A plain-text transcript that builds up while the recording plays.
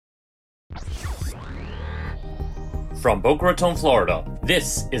From Boca Raton, Florida,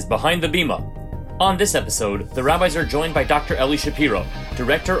 this is Behind the Bima. On this episode, the rabbis are joined by Dr. Eli Shapiro,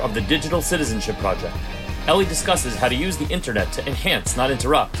 director of the Digital Citizenship Project. Eli discusses how to use the internet to enhance, not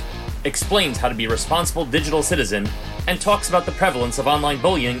interrupt, explains how to be a responsible digital citizen, and talks about the prevalence of online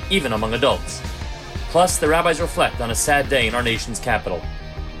bullying even among adults. Plus, the rabbis reflect on a sad day in our nation's capital,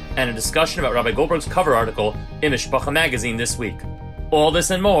 and a discussion about Rabbi Goldberg's cover article in Mishpacha magazine this week. All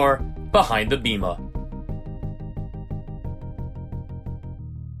this and more, Behind the Bima.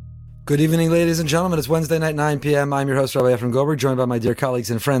 Good evening, ladies and gentlemen. It's Wednesday night, 9 p.m. I'm your host, Rabbi Efrem Goldberg, joined by my dear colleagues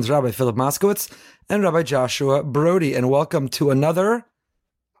and friends, Rabbi Philip Moskowitz and Rabbi Joshua Brody. And welcome to another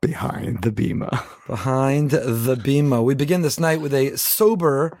Behind the Bima. Behind the Bima. We begin this night with a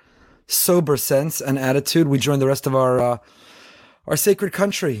sober sense and attitude. We join the rest of our sacred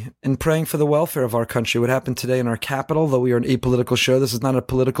country in praying for the welfare of our country. What happened today in our capital, though we are an apolitical show, this is not a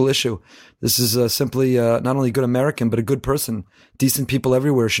political issue. This is simply not only a good American, but a good person. Decent people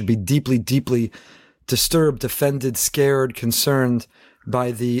everywhere should be deeply, deeply disturbed, offended, scared, concerned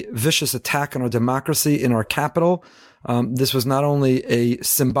by the vicious attack on our democracy in our capital. This was not only a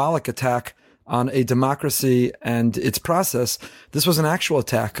symbolic attack on a democracy and its process. This was an actual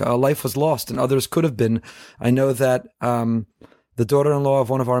attack. Life was lost and others could have been. I know that the daughter-in-law of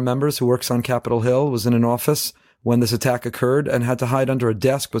one of our members who works on Capitol Hill was in an office when this attack occurred and had to hide under a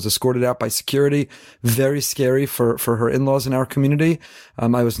desk, was escorted out by security. Very scary for her in-laws in our community.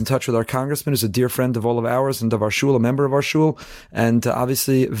 I was in touch with our congressman, who's a dear friend of all of ours and of our shul, a member of our shul, and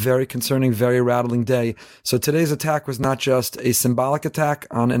obviously very concerning, very rattling day. So today's attack was not just a symbolic attack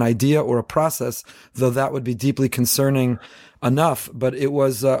on an idea or a process, though that would be deeply concerning enough, but it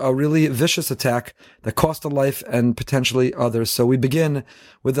was a really vicious attack that cost a life and potentially others. So we begin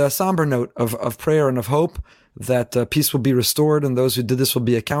with a somber note of prayer and of hope that peace will be restored and those who did this will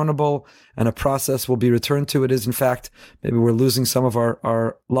be accountable and a process will be returned to. It is, in fact, maybe we're losing some of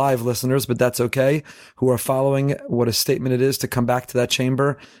our live listeners, but that's okay, who are following what a statement it is to come back to that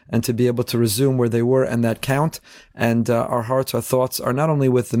chamber and to be able to resume where they were and that count. And our hearts, our thoughts are not only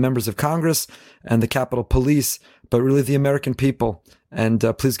with the members of Congress and the Capitol Police, but really the American people. And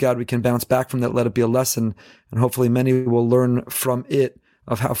please God, we can bounce back from that. Let it be a lesson. And hopefully many will learn from it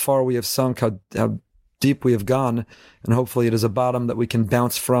of how far we have sunk, how deep we have gone. And hopefully it is a bottom that we can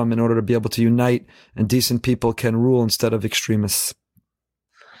bounce from in order to be able to unite and decent people can rule instead of extremists.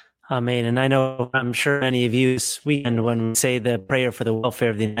 Amen. And I'm sure many of you this weekend, when we say the prayer for the welfare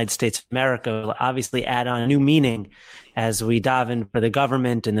of the United States of America, will obviously add on a new meaning as we dive in for the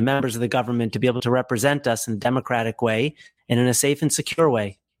government and the members of the government to be able to represent us in a democratic way and in a safe and secure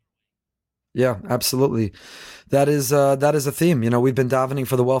way. Yeah, absolutely. That is a theme. You know, we've been davening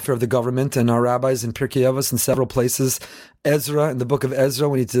for the welfare of the government and our rabbis in Pirkei Avos in several places. Ezra, in the book of Ezra,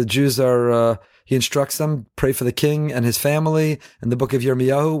 when the Jews are, he instructs them, pray for the king and his family. In the book of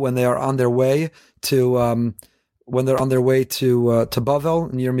Yirmiyahu, when they are on their way to Bavel,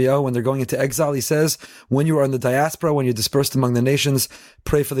 in Yirmiyahu, when they're going into exile, he says, when you are in the diaspora, when you're dispersed among the nations,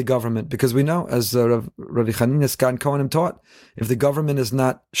 pray for the government. Because we know, as Rabbi Chanina Skan Kohanim taught, if the government is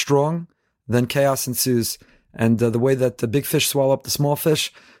not strong, then chaos ensues. And the way that the big fish swallow up the small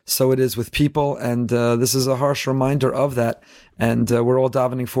fish, so it is with people. And this is a harsh reminder of that. And we're all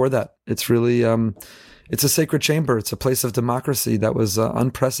davening for that. It's really, it's a sacred chamber. It's a place of democracy that was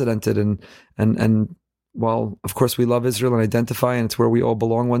unprecedented. And while, of course, we love Israel and identify, and it's where we all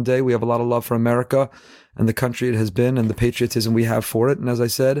belong one day, we have a lot of love for America and the country it has been and the patriotism we have for it. And as I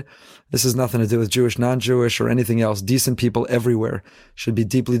said, this has nothing to do with Jewish, non-Jewish, or anything else. Decent people everywhere should be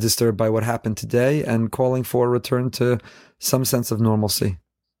deeply disturbed by what happened today and calling for a return to some sense of normalcy.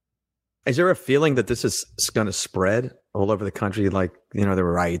 Is there a feeling that this is going to spread all over the country? Like, you know, there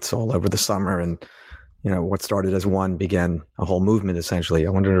were riots all over the summer and, you know, what started as one began a whole movement, essentially.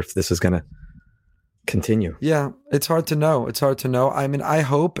 I wonder if this is going to continue. Yeah, it's hard to know. I mean, I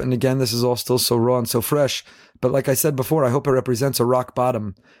hope, and again, this is all still so raw and so fresh, but like I said before, I hope it represents a rock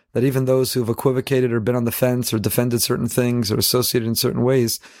bottom, that even those who've equivocated or been on the fence or defended certain things or associated in certain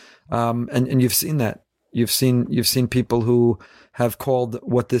ways, and you've seen that. You've seen people who have called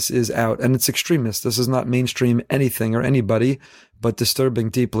what this is out, and it's extremist. This is not mainstream anything or anybody, but disturbing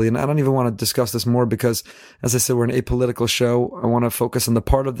deeply. And I don't even want to discuss this more because, as I said, we're an apolitical show. I want to focus on the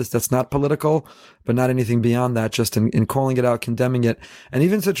part of this that's not political, but not anything beyond that, just in calling it out, condemning it. And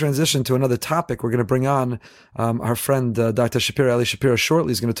even to transition to another topic, we're going to bring on our friend, Dr. Eli Shapiro, shortly.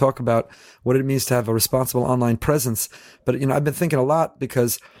 He's going to talk about what it means to have a responsible online presence. But, you know, I've been thinking a lot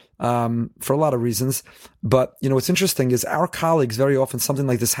because for a lot of reasons. But, you know, what's interesting is our colleagues, very often something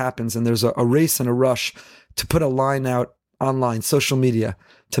like this happens and there's a race and a rush to put a line out online, social media,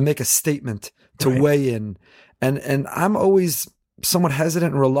 to make a statement, to weigh in. And I'm always somewhat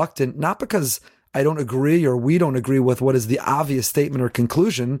hesitant and reluctant, not because I don't agree or we don't agree with what is the obvious statement or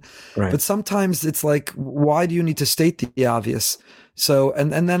conclusion, but sometimes it's like, why do you need to state the obvious? So,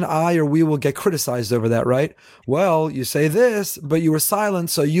 and then I or we will get criticized over that, right? Well, you say this, but you were silent,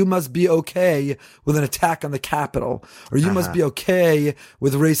 so you must be okay with an attack on the Capitol, or you must be okay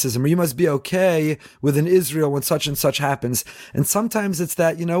with racism, or you must be okay with an Israel when such and such happens. And sometimes it's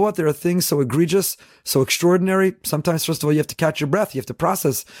that, you know what, there are things so egregious, so extraordinary. Sometimes, first of all, you have to catch your breath. You have to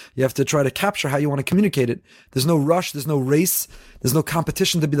process. You have to try to capture how you want to communicate it. There's no rush. There's no race. There's no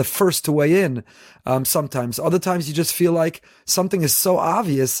competition to be the first to weigh in. Sometimes. Other times you just feel like something is so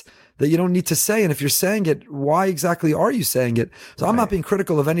obvious that you don't need to say. And if you're saying it, why exactly are you saying it? So I'm not being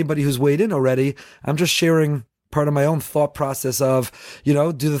critical of anybody who's weighed in already. I'm just sharing part of my own thought process of, you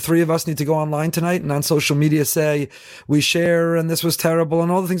know, do the three of us need to go online tonight and on social media say we share and this was terrible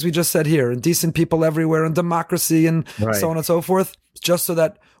and all the things we just said here and decent people everywhere and democracy and so on and so forth, just so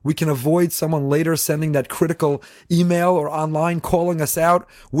that we can avoid someone later sending that critical email or online calling us out.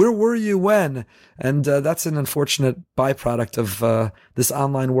 Where were you when? And that's an unfortunate byproduct of this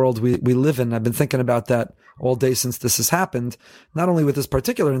online world we live in. I've been thinking about that all day since this has happened, not only with this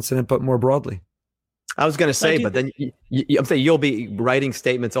particular incident, but more broadly. I was going to say, but then I'm saying you'll be writing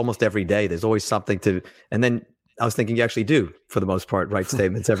statements almost every day. There's always something to, and then I was thinking you actually do, for the most part, write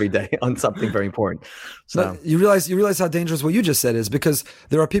statements every day on something very important. So you realize how dangerous what you just said is, because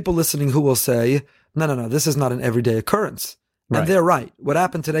there are people listening who will say, no, this is not an everyday occurrence. And they're right. What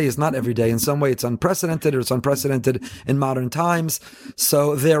happened today is not every day. In some way, it's unprecedented, or it's unprecedented in modern times.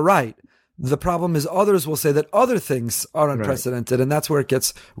 So they're right. The problem is others will say that other things are unprecedented, and that's where it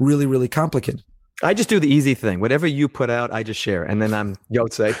gets really, really complicated. I just do the easy thing. Whatever you put out, I just share. And then I'm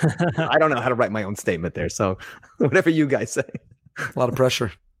Yotze. I don't know how to write my own statement there. So whatever you guys say. A lot of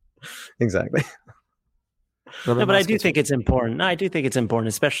pressure. Exactly. No, but I do think it's important. I do think it's important,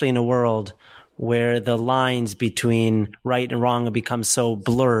 especially in a world where the lines between right and wrong have become so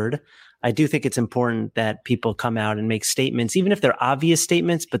blurred. I do think it's important that people come out and make statements, even if they're obvious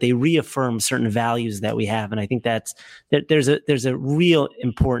statements, but they reaffirm certain values that we have. And I think there's a real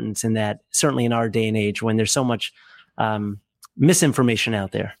importance in that, certainly in our day and age when there's so much misinformation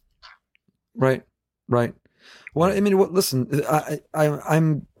out there. Right. Well, I mean, listen,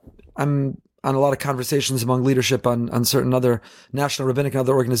 I'm on a lot of conversations among leadership on certain other national rabbinic and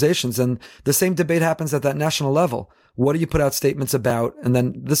other organizations, and the same debate happens at that national level. What do you put out statements about? And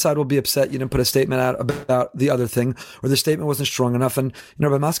then this side will be upset you didn't put a statement out about the other thing, or the statement wasn't strong enough. And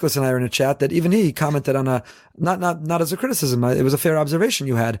Rabbi Moskowitz and I are in a chat that even he commented on a not as a criticism. It was a fair observation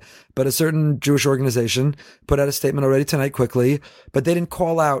you had, but a certain Jewish organization put out a statement already tonight quickly, but they didn't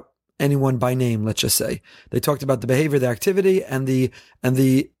call out anyone by name. Let's just say they talked about the behavior, the activity, and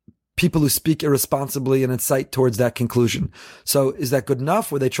the people who speak irresponsibly and incite towards that conclusion. So is that good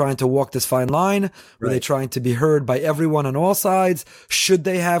enough? Were they trying to walk this fine line? Were they trying to be heard by everyone on all sides? Should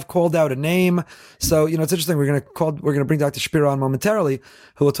they have called out a name? So, it's interesting. We're going to bring Dr. Shapiro on momentarily,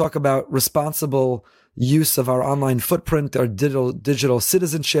 who will talk about responsible use of our online footprint, our digital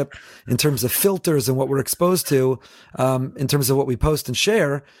citizenship in terms of filters and what we're exposed to, in terms of what we post and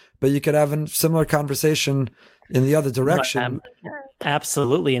share. But you could have a similar conversation in the other direction.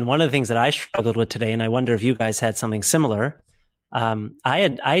 Absolutely. And one of the things that I struggled with today, and I wonder if you guys had something similar, I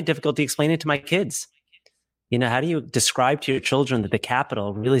had difficulty explaining it to my kids. How do you describe to your children that the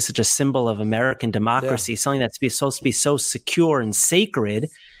Capitol, really such a symbol of American democracy, something that's supposed to be so secure and sacred?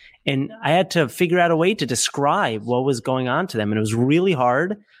 And I had to figure out a way to describe what was going on to them. And it was really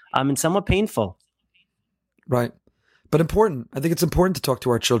hard and somewhat painful. Right. But important. I think it's important to talk to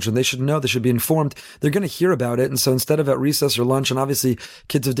our children. They should know. They should be informed. They're going to hear about it. And so instead of at recess or lunch, and obviously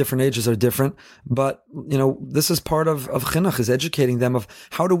kids of different ages are different, but, this is part of chinuch, is educating them of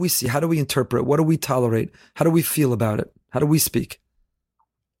how do we see, how do we interpret, what do we tolerate, how do we feel about it, how do we speak?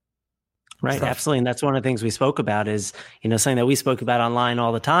 Right. Stuff. Absolutely. And that's one of the things we spoke about is, something that we spoke about online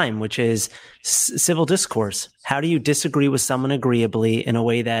all the time, which is civil discourse. How do you disagree with someone agreeably in a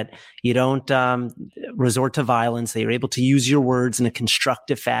way that you don't resort to violence, that you're able to use your words in a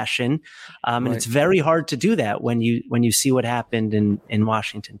constructive fashion? And it's very hard to do that when you see what happened in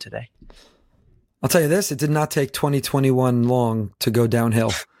Washington today. I'll tell you this, it did not take 2021 long to go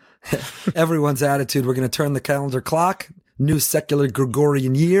downhill. Everyone's attitude, we're going to turn the calendar clock. New secular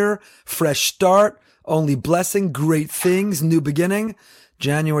Gregorian year, fresh start, only blessing, great things, new beginning.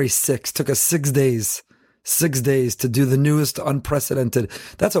 January 6th took us 6 days. 6 days to do the newest unprecedented.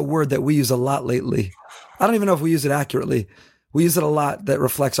 That's a word that we use a lot lately. I don't even know if we use it accurately. We use it a lot that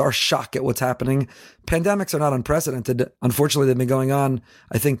reflects our shock at what's happening. Pandemics are not unprecedented. Unfortunately, they've been going on,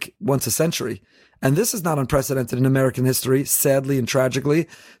 I think, once a century. And this is not unprecedented in American history, sadly and tragically.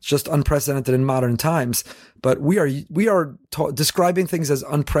 It's just unprecedented in modern times. But we are describing things as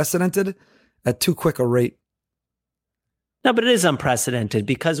unprecedented at too quick a rate. No, but it is unprecedented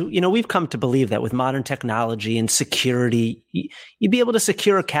because, we've come to believe that with modern technology and security, you'd be able to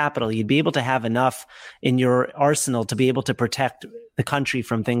secure capital. You'd be able to have enough in your arsenal to be able to protect the country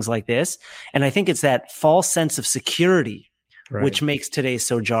from things like this. And I think it's that false sense of security, which makes today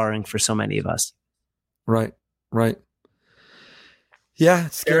so jarring for so many of us. Right. Yeah,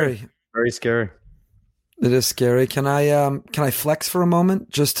 it's scary. Very scary. It is scary. Can I flex for a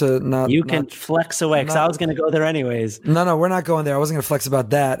moment just to not? You can flex away because I was going to go there anyways. No, we're not going there. I wasn't going to flex about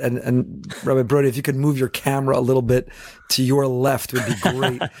that. And Rabbi Brody, if you could move your camera a little bit to your left, would be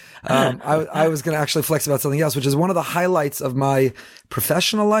great. I was going to actually flex about something else, which is one of the highlights of my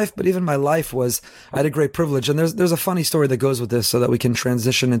professional life, but even my life was I had a great privilege. And there's a funny story that goes with this, so that we can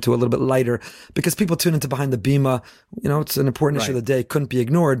transition into a little bit lighter, because people tune into Behind the Bima. It's an important issue of the day, couldn't be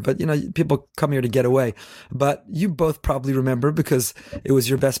ignored. But people come here to get away. But you both probably remember because it was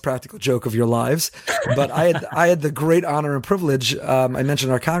your best practical joke of your lives. But I had the great honor and privilege. I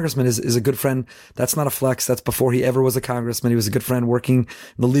mentioned our congressman is a good friend. That's not a flex. That's before he ever was a congressman. He was a good friend working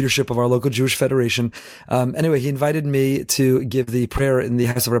in the leadership of our local Jewish Federation. Anyway, he invited me to give the prayer in the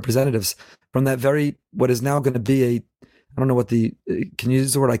House of Representatives from that very, what is now going to be I don't know what can you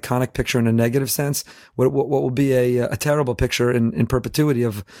use the word iconic picture in a negative sense? What will be a terrible picture in perpetuity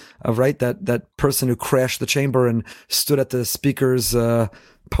of that person who crashed the chamber and stood at the speaker's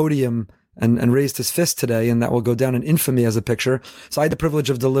podium and raised his fist today, and that will go down in infamy as a picture. So I had the privilege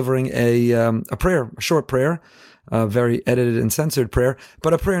of delivering a prayer, a short prayer, a very edited and censored prayer,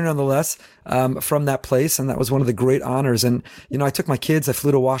 but a prayer nonetheless, from that place. And that was one of the great honors. And, I took my kids, I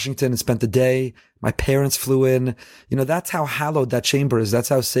flew to Washington and spent the day. My parents flew in. That's how hallowed that chamber is. That's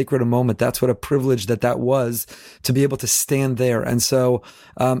how sacred a moment. That's what a privilege that was to be able to stand there. And so,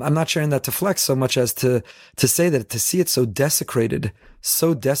 I'm not sharing that to flex so much as to say that to see it so desecrated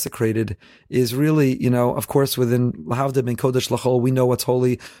is really, of course, within Lahavdil ben Kodesh Lachol, we know what's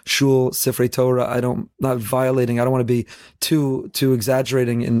holy, Shul, Sifrei Torah. I don't want to be too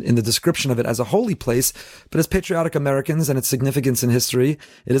exaggerating in the description of it as a holy place, but as patriotic Americans and its significance in history,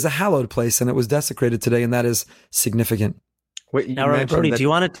 it is a hallowed place, and it was desecrated today, and that is significant. Wait, now, Rabbi Brody, do you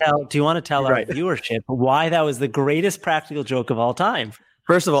want to tell our viewership why that was the greatest practical joke of all time?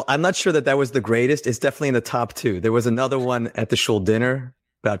 First of all, I'm not sure that was the greatest. It's definitely in the top two. There was another one at the Shul dinner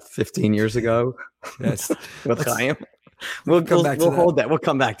about 15 years ago. Yes, with Chaim. We'll hold that. We'll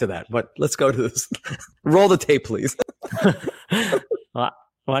come back to that. But let's go to this. Roll the tape, please. You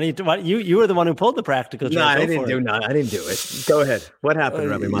were the one who pulled the practical joke. No, I didn't do it. Go ahead. What happened,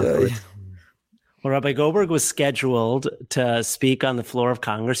 Rabbi Moskowitz? Well, Rabbi Goldberg was scheduled to speak on the floor of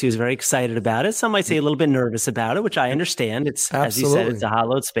Congress. He was very excited about it. Some might say a little bit nervous about it, which I understand. It's, as you said, it's a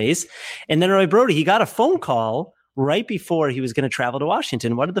hallowed space. And then Rabbi Brody, he got a phone call right before he was going to travel to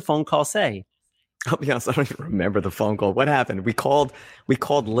Washington. What did the phone call say? I'll be honest, I don't even remember the phone call. What happened? We called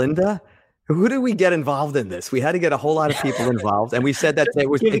Linda. Who did we get involved in this? We had to get a whole lot of people involved, and we said that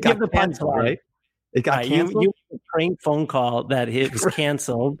it got canceled, right? It got canceled. You prank phone call that it was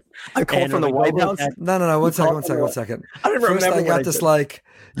canceled. I called from the White House. No. One second. I don't remember. First, I got this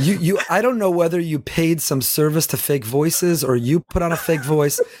you. I don't know whether you paid some service to fake voices or you put on a fake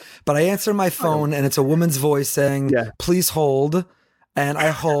voice, but I answer my phone and it's a woman's voice saying, "Please hold," and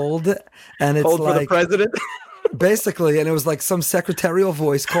I hold, and it's hold for the president. Basically, and it was like some secretarial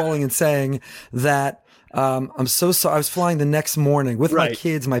voice calling and saying that I'm so sorry. I was flying the next morning with my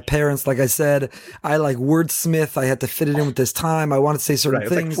kids, my parents. Like I said, I wordsmith. I had to fit it in with this time. I wanted to say certain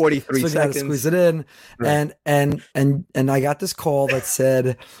things. Like 43 seconds. I had to squeeze it in. Right. And I got this call that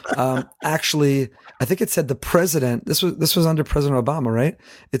said, actually, I think it said the president. This was under President Obama, right?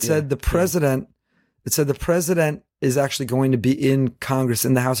 It said the president. It said the president is actually going to be in Congress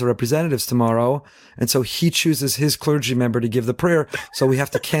in the House of Representatives tomorrow. And so he chooses his clergy member to give the prayer. So we have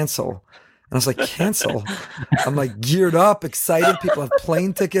to cancel. And I was like, cancel? I'm geared up, excited. People have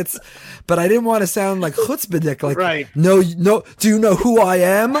plane tickets, but I didn't want to sound like chutzpahdik. No. Do you know who I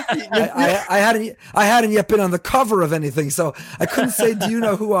am? I hadn't yet been on the cover of anything, so I couldn't say, do you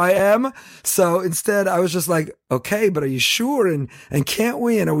know who I am? So instead, I was just like, okay, but are you sure? And can't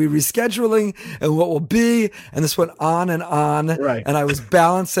we? And are we rescheduling? And what will be? And this went on and on. Right. And I was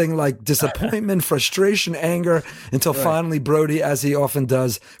balancing disappointment, frustration, anger, until finally Brody, as he often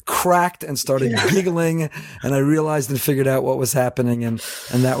does, cracked and started giggling, and I realized and figured out what was happening, and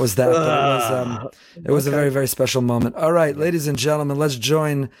that was that. But it was a very, very special moment. All right, ladies and gentlemen,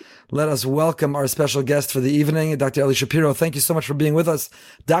 let us welcome our special guest for the evening, Dr. Eli Shapiro. Thank you so much for being with us.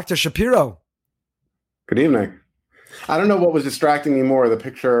 Dr. Shapiro. Good evening. I don't know what was distracting me more, the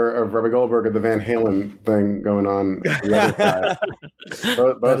picture of Rebbe Goldberg or the Van Halen thing going on.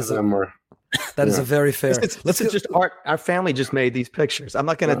 Both of them were. That is a very fair. Let's just our family just made these pictures. I'm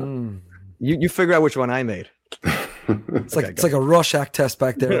not gonna. You figure out which one I made. It's like a Rorschach test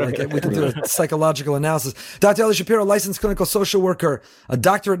back there. Like we can do a psychological analysis. Dr. Eli Shapiro, licensed clinical social worker, a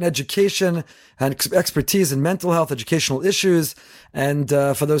doctorate in education and expertise in mental health, educational issues. And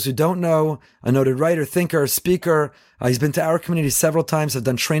for those who don't know, a noted writer, thinker, speaker. He's been to our community several times, have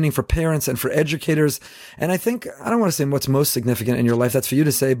done training for parents and for educators. And I think, I don't want to say what's most significant in your life, that's for you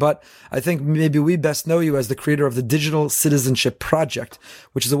to say, but I think maybe we best know you as the creator of the Digital Citizenship Project,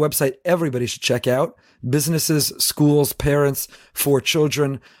 which is a website everybody should check out. Businesses, schools, parents, for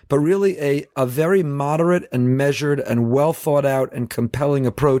children, but really a very moderate and measured and well thought out and compelling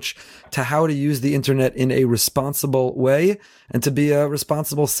approach to how to use the internet in a responsible way and to be a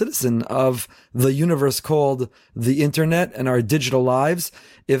responsible citizen of the universe called the internet and our digital lives.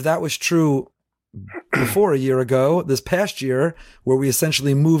 If that was true before a year ago, this past year, where we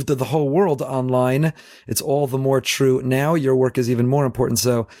essentially moved the whole world online, it's all the more true now. Your work is even more important.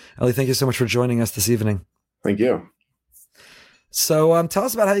 So, Eli, thank you so much for joining us this evening. Thank you. So tell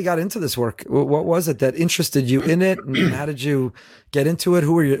us about how you got into this work. What was it that interested you in it? And how did you get into it?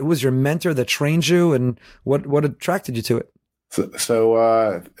 Who was your mentor that trained you? And what attracted you to it?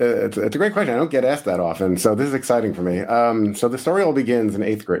 So it's a great question. I don't get asked that often. So this is exciting for me. So the story all begins in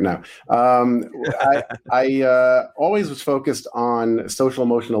 8th grade now. I always was focused on social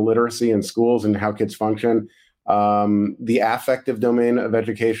emotional literacy in schools and how kids function. The affective domain of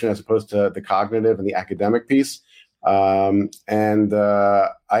education as opposed to the cognitive and the academic piece. And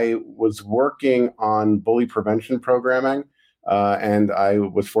I was working on bully prevention programming. And I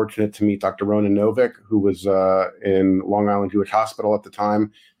was fortunate to meet Dr. Rona Novick, who was in Long Island Jewish Hospital at the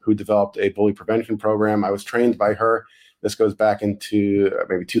time, who developed a bully prevention program. I was trained by her. This goes back into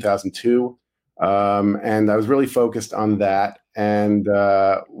maybe 2002. And I was really focused on that. And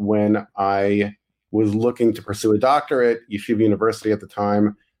when I was looking to pursue a doctorate, Yeshiva University at the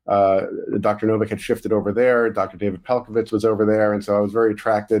time, Dr. Novick had shifted over there. Dr. David Pelkovitz was over there. And so I was very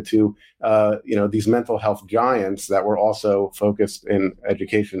attracted to, these mental health giants that were also focused in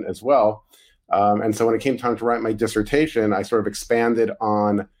education as well. And so when it came time to write my dissertation, I sort of expanded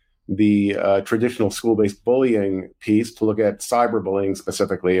on the traditional school-based bullying piece to look at cyberbullying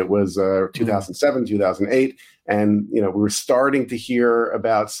specifically. It was 2007, 2008. And, we were starting to hear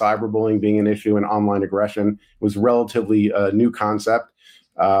about cyberbullying being an issue and online aggression. It was relatively a new concept.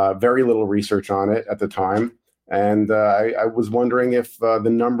 Very little research on it at the time. And I was wondering if the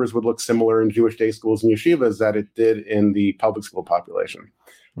numbers would look similar in Jewish day schools and yeshivas that it did in the public school population.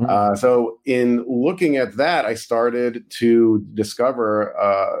 So in looking at that, I started to discover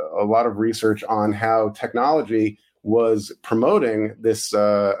a lot of research on how technology was promoting this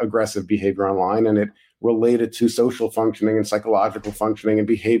aggressive behavior online, and it related to social functioning and psychological functioning and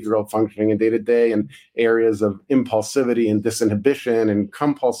behavioral functioning and day-to-day and areas of impulsivity and disinhibition and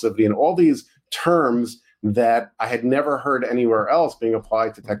compulsivity and all these terms that I had never heard anywhere else being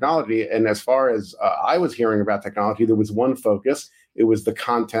applied to technology. And as far as I was hearing about technology, there was one focus. It was the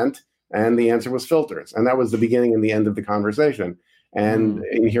content, and the answer was filters. And that was the beginning and the end of the conversation. And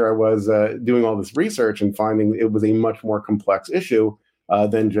here I was doing all this research and finding it was a much more complex issue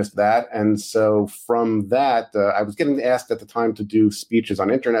than just that. And so from that, I was getting asked at the time to do speeches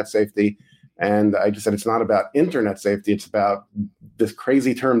on internet safety. And I just said, it's not about internet safety. It's about this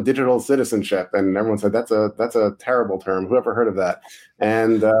crazy term, digital citizenship. And everyone said, that's a terrible term. Who ever heard of that?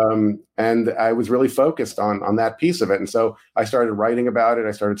 And I was really focused on that piece of it. And so I started writing about it.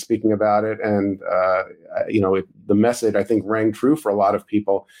 I started speaking about it. And, the message, I think, rang true for a lot of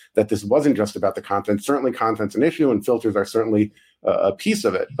people that this wasn't just about the content. Certainly content's an issue, and filters are certainly a piece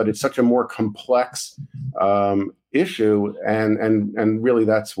of it, but it's such a more complex issue. And really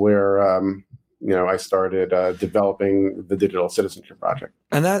that's where, I started developing the Digital Citizenship Project.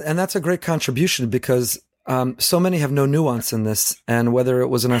 And that's a great contribution because so many have no nuance in this. And whether it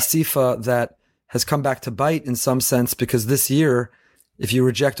was an Asifa that has come back to bite in some sense, because this year, if you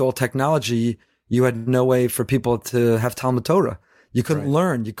reject all technology, you had no way for people to have Talmud Torah, You couldn't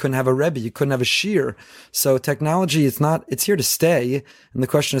learn. You couldn't have a Rebbe. You couldn't have a shir. So technology, it's here to stay. And the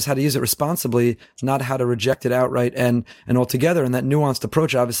question is how to use it responsibly, not how to reject it outright and altogether. And that nuanced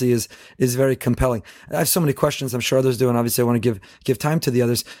approach obviously is very compelling. I have so many questions. I'm sure others do. And obviously I want to give time to the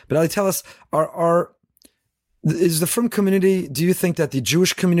others. But Ali, tell us, is the Frum community, do you think that the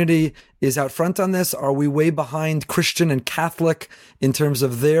Jewish community is out front on this? Are we way behind Christian and Catholic in terms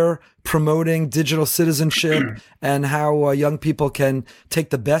of their promoting digital citizenship and how young people can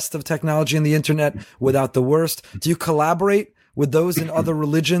take the best of technology and the internet without the worst? Do you collaborate with those in other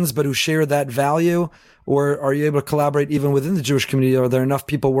religions but who share that value? Or are you able to collaborate even within the Jewish community? Are there enough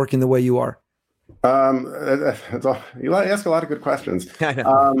people working the way you are? You ask a lot of good questions.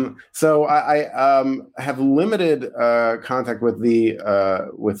 So I have limited contact with the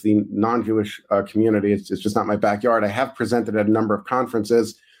non-Jewish community. It's just not my backyard. I have presented at a number of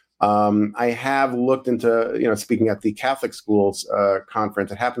conferences. I have looked into, speaking at the Catholic schools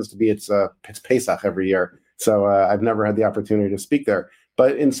conference. It happens to be it's Pesach every year, so I've never had the opportunity to speak there.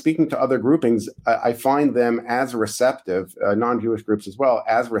 But in speaking to other groupings, I find them as receptive, non-Jewish groups as well,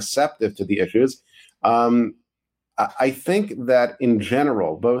 as receptive to the issues. I think that in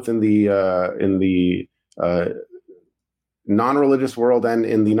general, both in the non-religious world and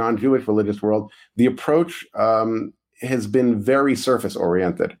in the non-Jewish religious world, the approach has been very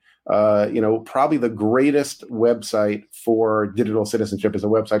surface-oriented. Probably the greatest website for digital citizenship is a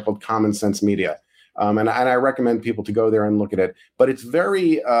website called Common Sense Media. And I recommend people to go there and look at it. But it's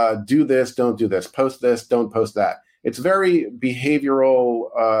very do this, don't do this, post this, don't post that. It's very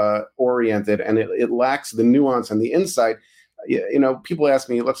behavioral oriented, and it lacks the nuance and the insight. People ask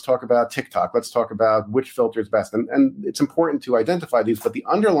me, let's talk about TikTok. Let's talk about which filter is best. And it's important to identify these, but the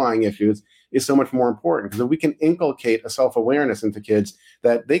underlying issues is so much more important, because if we can inculcate a self-awareness into kids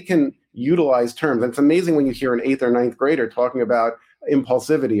that they can utilize terms. And it's amazing when you hear an 8th or 9th grader talking about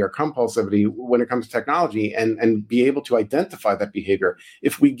impulsivity or compulsivity when it comes to technology and be able to identify that behavior.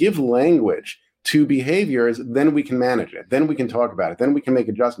 If we give language to behaviors, then we can manage it. Then we can talk about it. Then we can make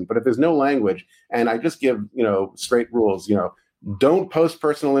adjustments. But if there's no language, and I just give, straight rules, don't post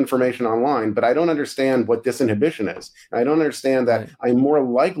personal information online, but I don't understand what disinhibition is. I don't understand that I'm more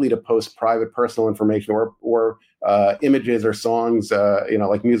likely to post private personal information or images or songs,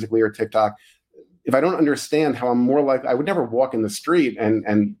 like Musical.ly or TikTok. If I don't understand how I'm more likely, I would never walk in the street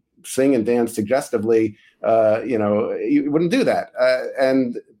and sing and dance suggestively. You wouldn't do that.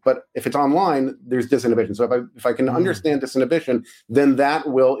 But if it's online, there's disinhibition. So if I can understand disinhibition, then that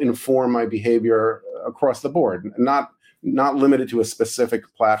will inform my behavior across the board, not limited to a specific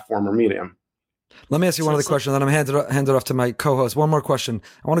platform or medium. Let me ask you one other question, then I'm hand it off to my co-host. One more question.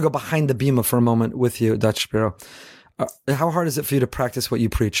 I want to go behind the bima for a moment with you, Dr. Shapiro. How hard is it for you to practice what you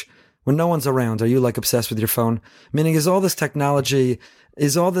preach? When no one's around, are you like obsessed with your phone? Meaning, is all this technology,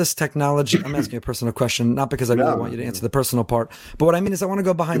 I'm asking a personal question, not because I really want you to answer the personal part, but what I mean is I want to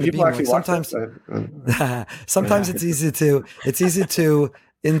go behind the beam. Like sometimes it's easy to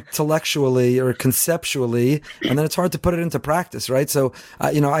intellectually or conceptually, and then it's hard to put it into practice, right? So,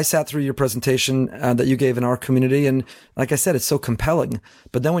 I sat through your presentation that you gave in our community, and like I said, it's so compelling.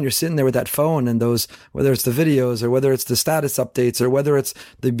 But then when you're sitting there with that phone and those, whether it's the videos or whether it's the status updates or whether it's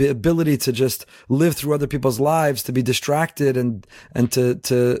the ability to just live through other people's lives, to be distracted and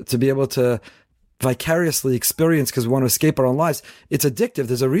to be able to vicariously experience because we want to escape our own lives. It's addictive.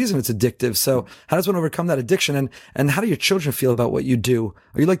 There's a reason it's addictive. So how does one overcome that addiction? And how do your children feel about what you do?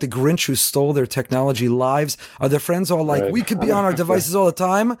 Are you like the Grinch who stole their technology lives? Are their friends all like, we could be on our devices all the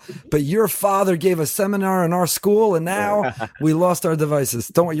time, but your father gave a seminar in our school and now we lost our devices.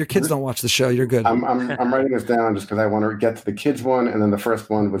 Don't worry, your kids don't watch the show. You're good. I'm writing this down just because I want to get to the kids one. And then the first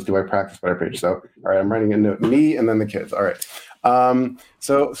one was, do I practice what I preach? So, all right, I'm writing a note, me and then the kids. All right.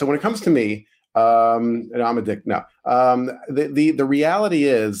 So when it comes to me, and I'm a dick. No. The reality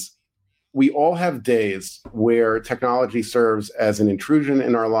is we all have days where technology serves as an intrusion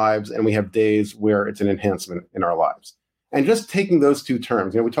in our lives, and we have days where it's an enhancement in our lives. And just taking those two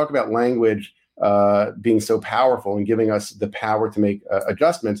terms, we talk about language being so powerful and giving us the power to make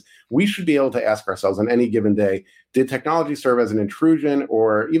adjustments. We should be able to ask ourselves on any given day, did technology serve as an intrusion,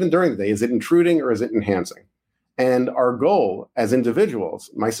 or even during the day, is it intruding or is it enhancing? And our goal as individuals,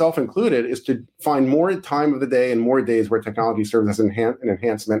 myself included, is to find more time of the day and more days where technology serves as an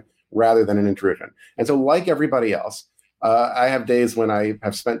enhancement rather than an intrusion. And so like everybody else, I have days when I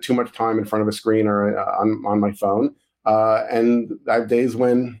have spent too much time in front of a screen or on my phone. And I have days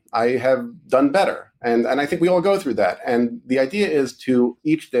when I have done better. And I think we all go through that. And the idea is to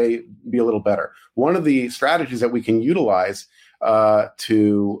each day be a little better. One of the strategies that we can utilize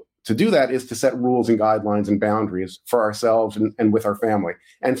to to do that is to set rules and guidelines and boundaries for ourselves and with our family.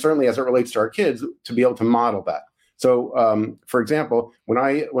 And certainly as it relates to our kids, to be able to model that. So, for example, when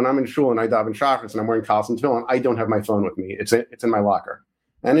I'm in shul and I daven shachris and I'm wearing talis and tefillin, I don't have my phone with me. It's in my locker,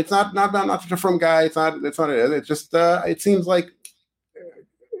 and it's not such a frum guy. It's just it seems like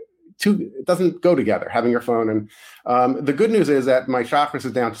it doesn't go together, having your phone. And the good news is that my shachris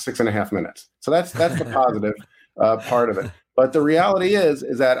is down to 6.5 minutes. So that's the positive part of it. But the reality is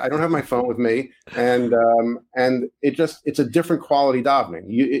that I don't have my phone with me, and it's a different quality davening.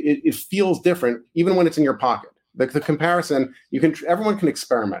 It feels different even when it's in your pocket. The comparison, everyone can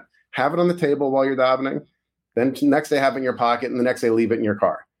experiment. Have it on the table while you're davening, then next day have it in your pocket, and the next day leave it in your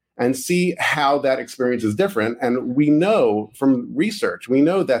car, and see how that experience is different. And we know from research,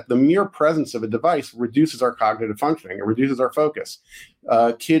 that the mere presence of a device reduces our cognitive functioning. It reduces our focus.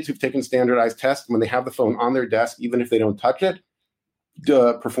 Kids who've taken standardized tests, when they have the phone on their desk, even if they don't touch it,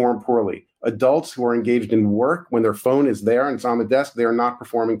 perform poorly. Adults who are engaged in work, when their phone is there and it's on the desk, they are not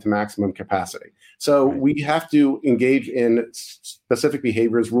performing to maximum capacity. So we have to engage in specific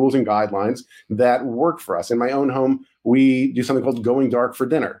behaviors, rules, and guidelines that work for us. In my own home, we do something called going dark for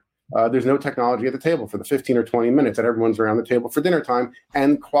dinner. There's no technology at the table for the 15 or 20 minutes that everyone's around the table for dinner time.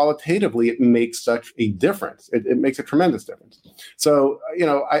 And qualitatively, it makes such a difference. It makes a tremendous difference. So,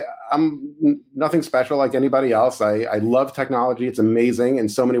 I'm nothing special like anybody else. I love technology. It's amazing. In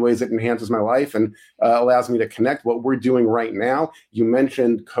so many ways, it enhances my life and allows me to connect what we're doing right now. You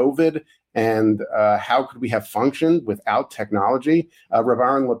mentioned COVID and how could we have functioned without technology? Rav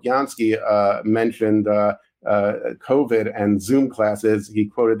Aaron Lopyansky mentioned COVID and Zoom classes. He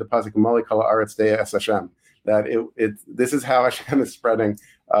quoted the pasuk Mali Kol Haaretz Dei Es Hashem, that this is how Hashem is spreading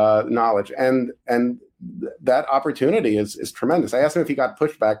knowledge, and that opportunity is tremendous. I asked him if he got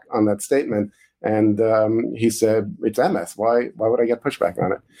pushback on that statement, and he said it's MS. Why would I get pushback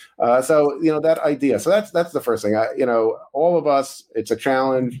on it? So that idea. So that's the first thing. All of us, it's a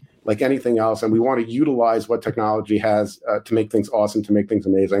challenge like anything else, and we want to utilize what technology has to make things awesome, to make things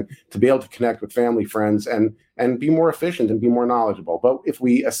amazing, to be able to connect with family, friends, and be more efficient and be more knowledgeable. But if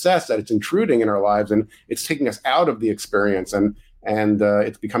we assess that it's intruding in our lives and it's taking us out of the experience and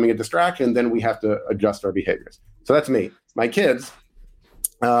it's becoming a distraction, then we have to adjust our behaviors. So that's me. My kids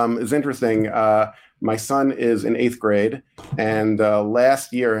is interesting. My son is in 8th grade, and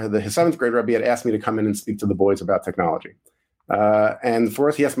last year, his 7th grade Rebbe had asked me to come in and speak to the boys about technology. And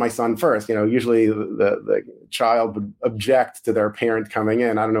first, he asked my son first. Usually the child would object to their parent coming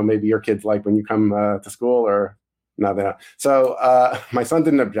in. I don't know, maybe your kids like when you come to school or no, they don't. So my son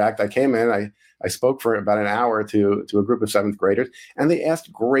didn't object. I came in, I spoke for about an hour to a group of 7th graders, and they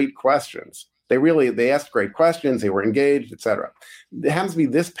asked great questions. They asked great questions. They were engaged, etc. It happens to be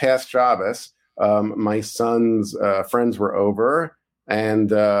this past Shabbos, my son's friends were over.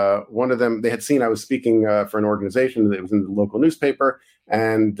 And one of them, they had seen I was speaking for an organization that was in the local newspaper.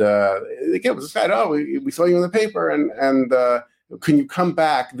 And they gave us this guy, we saw you in the paper. And can you come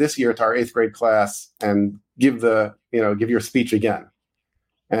back this year to our 8th grade class and give your speech again?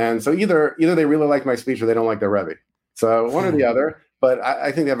 And so either they really like my speech or they don't like their Rebbe. So one or the other. But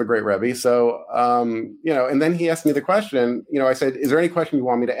I think they have a great Rebbe. So, and then he asked me the question, I said, is there any question you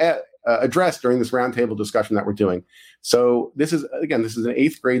want me to address during this roundtable discussion that we're doing? So this is an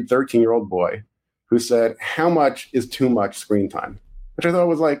 8th grade, 13-year-old boy who said, how much is too much screen time? Which I thought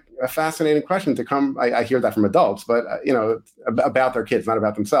was like a fascinating question to come. I hear that from adults, but, about their kids, not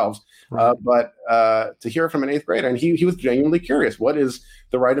about themselves. Right. But to hear it from an 8th grader, and he was genuinely curious, what is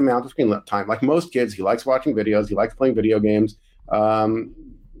the right amount of screen time? Like most kids, he likes watching videos. He likes playing video games.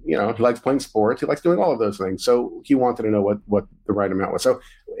 He likes playing sports. He likes doing all of those things. So he wanted to know what the right amount was. So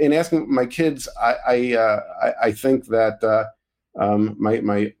in asking my kids, I think that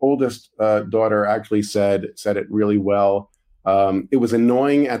my oldest daughter actually said it really well. It was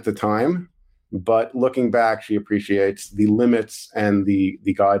annoying at the time, but looking back, she appreciates the limits and the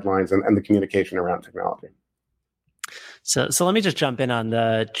guidelines and the communication around technology. So let me just jump in on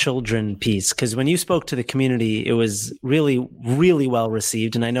the children piece, because when you spoke to the community, it was really, really well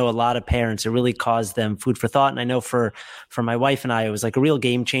received. And I know a lot of parents, it really caused them food for thought. And I know for my wife and I, it was like a real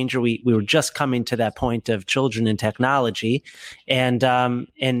game changer. We were just coming to that point of children and technology. And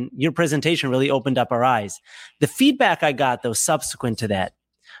your presentation really opened up our eyes. The feedback I got, though, subsequent to that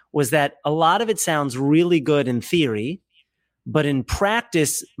was that a lot of it sounds really good in theory, but in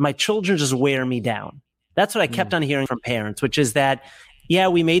practice, my children just wear me down. That's what I kept on hearing from parents, which is that, yeah,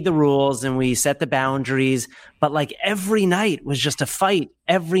 we made the rules and we set the boundaries, but like every night was just a fight.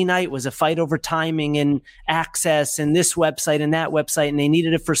 Every night was a fight over timing and access and this website and that website, and they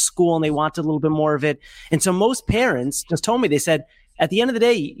needed it for school and they wanted a little bit more of it. And so most parents just told me, they said, at the end of the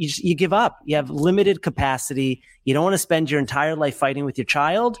day, you give up. You have limited capacity. You don't want to spend your entire life fighting with your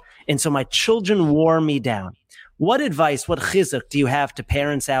child. And so my children wore me down. What advice, what chizuk do you have to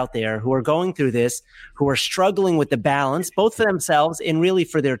parents out there who are going through this, who are struggling with the balance, both for themselves and really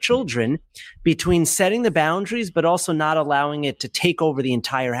for their children, between setting the boundaries, but also not allowing it to take over the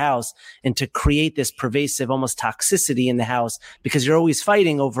entire house and to create this pervasive, almost toxicity in the house because you're always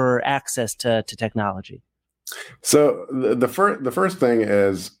fighting over access to technology? So the first thing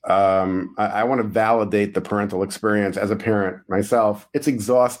is I want to validate the parental experience as a parent myself. It's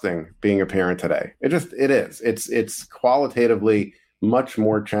exhausting being a parent today. It is. It's qualitatively much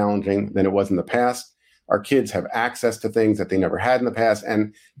more challenging than it was in the past. Our kids have access to things that they never had in the past,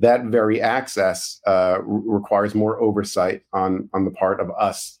 and that very access requires more oversight on the part of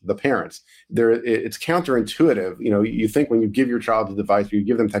us, the parents. It's counterintuitive. You think when you give your child a device, you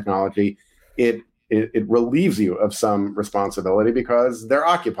give them technology, it relieves you of some responsibility because they're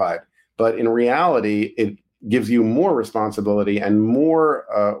occupied. But in reality, it gives you more responsibility and more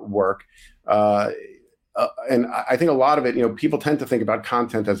work. And I think a lot of it, people tend to think about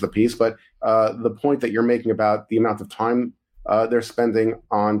content as the piece, but the point that you're making about the amount of time they're spending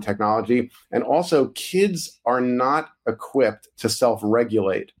on technology, and also kids are not equipped to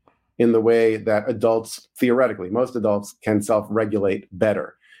self-regulate in the way that adults, theoretically, most adults can self-regulate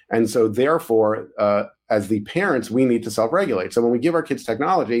better. And so therefore, as the parents, we need to self-regulate. So when we give our kids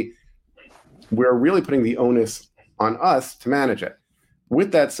technology, we're really putting the onus on us to manage it.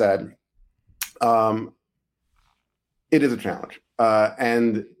 With that said, it is a challenge.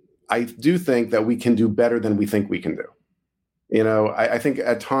 And I do think that we can do better than we think we can do. I think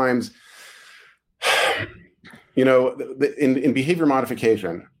at times, in behavior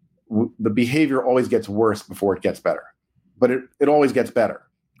modification, the behavior always gets worse before it gets better. But it always gets better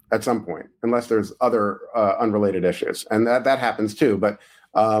at some point, unless there's other unrelated issues. And that happens too. But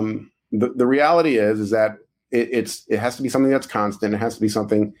the reality is that it has to be something that's constant. It has to be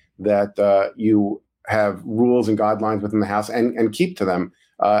something that you have rules and guidelines within the house and keep to them.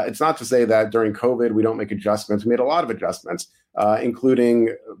 It's not to say that during COVID, we don't make adjustments. We made a lot of adjustments,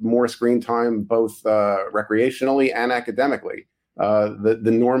 including more screen time, both recreationally and academically. The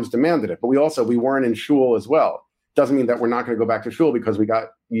norms demanded it, but we weren't in shul as well. Doesn't mean that we're not going to go back to shul because we got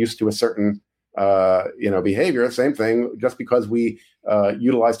used to a certain, behavior. Same thing, just because we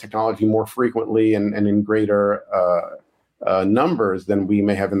utilize technology more frequently and in greater numbers than we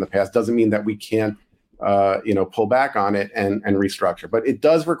may have in the past, doesn't mean that we can't, pull back on it and restructure. But it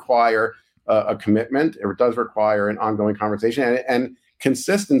does require a commitment. It does require an ongoing conversation, and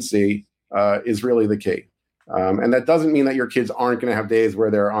consistency is really the key. And that doesn't mean that your kids aren't going to have days where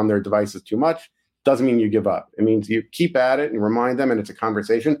they're on their devices too much. Doesn't mean you give up. It means you keep at it and remind them, and it's a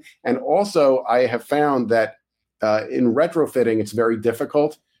conversation. And also, I have found that in retrofitting, it's very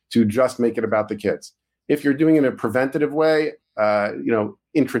difficult to just make it about the kids. If you're doing it in a preventative way,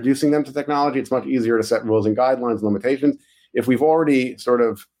 introducing them to technology, it's much easier to set rules and guidelines and limitations. If we've already sort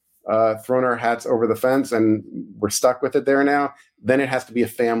of thrown our hats over the fence and we're stuck with it there now, then it has to be a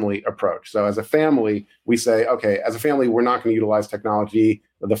family approach. So as a family, we say, okay, as a family, we're not going to utilize technology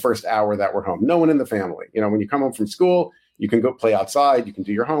the first hour that we're home. No one in the family. When you come home from school, you can go play outside, you can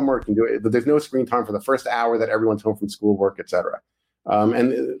do your homework, you can do it, but there's no screen time for the first hour that everyone's home from school, work, et cetera.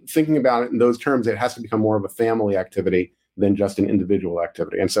 And thinking about it in those terms, it has to become more of a family activity than just an individual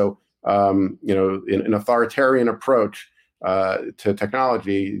activity. And so, in an authoritarian approach to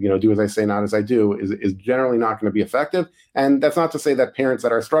technology, do as I say, not as I do, is generally not going to be effective. And that's not to say that parents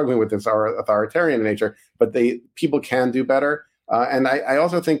that are struggling with this are authoritarian in nature, but people can do better. And I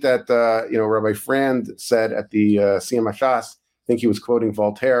also think that, Rabbi Frand said at the Siyum HaShas, I think he was quoting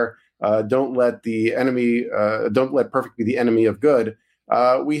Voltaire, don't let perfect be the enemy of good.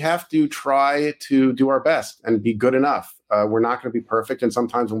 We have to try to do our best and be good enough. We're not going to be perfect. And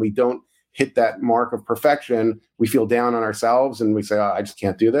sometimes when we don't hit that mark of perfection, we feel down on ourselves and we say, I just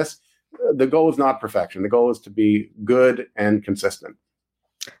can't do this. The goal is not perfection. The goal is to be good and consistent.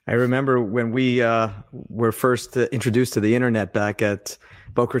 I remember when we were first introduced to the internet back at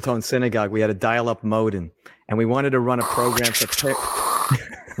Boca Raton Synagogue, we had a dial-up modem, and we wanted to run a program for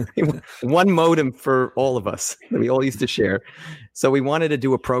one modem for all of us that we all used to share. So we wanted to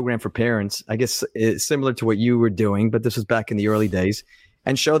do a program for parents, I guess similar to what you were doing, but this was back in the early days,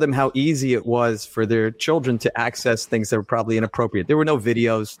 and show them how easy it was for their children to access things that were probably inappropriate. There were no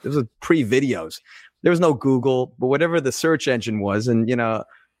videos. This was pre-videos. There was no Google, but whatever the search engine was, and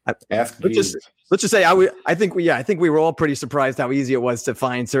let's just say I think we were all pretty surprised how easy it was to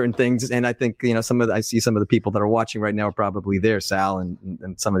find certain things. And I think I see some of the people that are watching right now are probably there, Sal,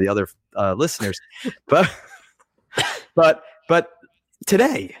 and some of the other listeners. But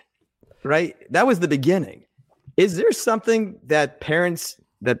today, right? That was the beginning. Is there something that parents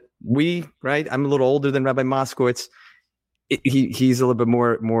that we, right? I'm a little older than Rabbi Moskowitz. He's a little bit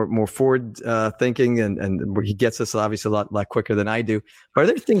more forward thinking, and he gets us obviously a lot quicker than I do. But are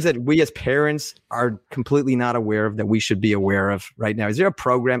there things that we as parents are completely not aware of that we should be aware of right now? Is there a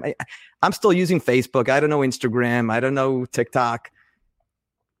program? I'm still using Facebook. I don't know Instagram. I don't know TikTok.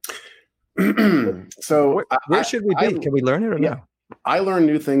 So where should we be? Can we learn it or no? I learn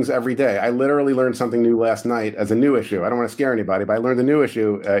new things every day. I literally learned something new last night as a new issue. I don't want to scare anybody, but I learned a new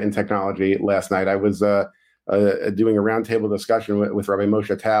issue in technology last night. I was doing a roundtable discussion with Rabbi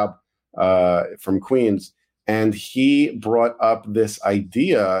Moshe Taub from Queens, and he brought up this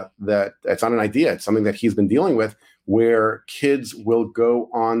idea that it's not an idea, it's something that he's been dealing with, where kids will go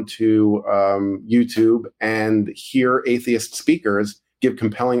onto YouTube and hear atheist speakers give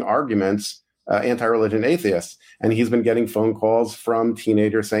compelling arguments, anti-religion atheists. And he's been getting phone calls from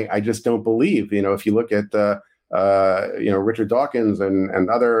teenagers saying, I just don't believe. If you look at Richard Dawkins and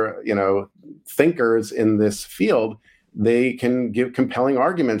other, thinkers in this field, they can give compelling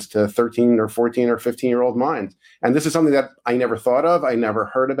arguments to 13 or 14 or 15-year-old minds. And this is something that I never thought of. I never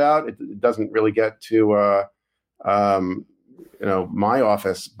heard about. It doesn't really get to, my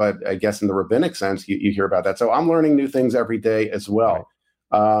office, but I guess in the rabbinic sense, you hear about that. So I'm learning new things every day as well.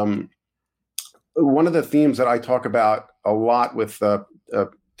 One of the themes that I talk about a lot with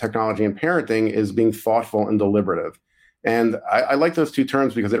technology and parenting is being thoughtful and deliberative. And I like those two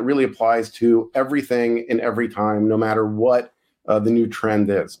terms because it really applies to everything in every time, no matter what the new trend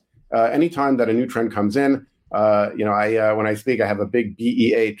is. Anytime that a new trend comes in, when I speak, I have a big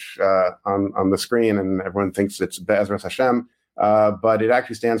BEH on the screen, and everyone thinks it's Be'ezras Hashem, but it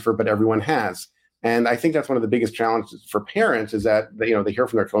actually stands for But Everyone Has. And I think that's one of the biggest challenges for parents is that they hear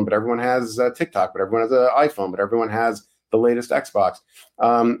from their children, but everyone has TikTok, but everyone has an iPhone, but everyone has the latest Xbox.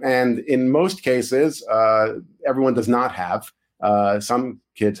 And in most cases, everyone does not have. Some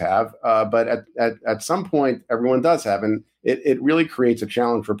kids have, but at some point, everyone does have. And it really creates a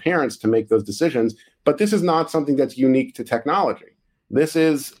challenge for parents to make those decisions. But this is not something that's unique to technology. This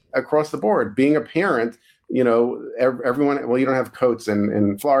is across the board. Being a parent, everyone, well, you don't have coats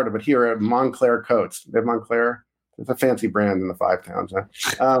in Florida, but here at Montclair Coats. They have Montclair. It's a fancy brand in the Five Towns.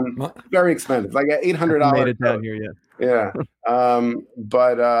 Very expensive, like $800. Made it down here yet. Yeah.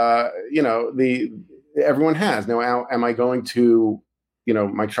 Everyone has. Now, am I going to,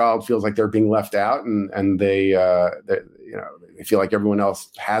 my child feels like they're being left out and they feel like everyone else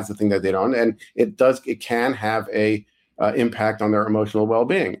has the thing that they don't. And it can have a impact on their emotional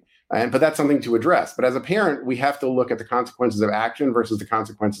well-being. But that's something to address. But as a parent, we have to look at the consequences of action versus the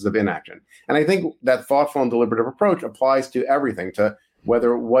consequences of inaction. And I think that thoughtful and deliberative approach applies to everything, to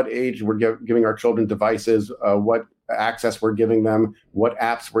what age we're giving our children devices, what access we're giving them, what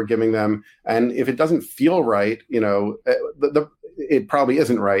apps we're giving them. And if it doesn't feel right, it probably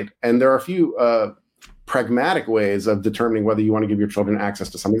isn't right. And there are a few pragmatic ways of determining whether you want to give your children access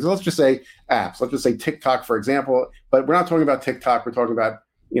to something. So let's just say apps. Let's just say TikTok, for example. But we're not talking about TikTok. We're talking about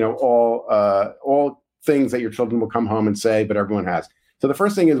all things that your children will come home and say, but everyone has. So the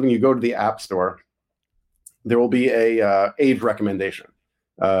first thing is when you go to the App Store, there will be a age recommendation,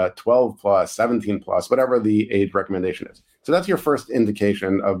 12 plus, 17 plus, whatever the age recommendation is. So that's your first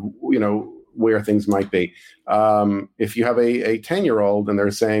indication of, where things might be. If you have a 10-year-old and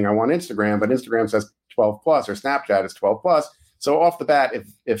they're saying, I want Instagram, but Instagram says 12 plus or Snapchat is 12 plus. So off the bat,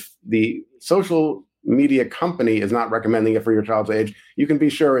 if the social media company is not recommending it for your child's age, you can be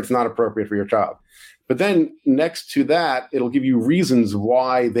sure it's not appropriate for your child. But then next to that, it'll give you reasons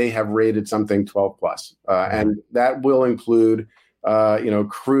why they have rated something 12 plus. And that will include,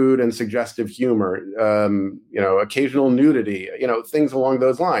 crude and suggestive humor, occasional nudity, things along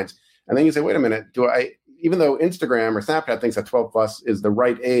those lines. And then you say, wait a minute, even though Instagram or Snapchat thinks that 12 plus is the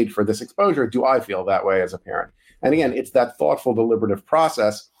right age for this exposure, do I feel that way as a parent? And again, it's that thoughtful, deliberative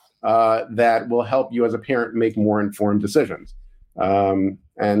process that will help you as a parent make more informed decisions. I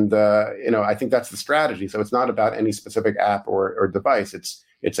think that's the strategy. So it's not about any specific app or device.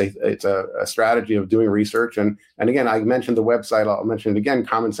 It's a strategy of doing research. And again, I mentioned the website. I'll mention it again,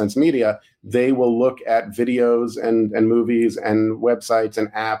 Common Sense Media. They will look at videos and movies and websites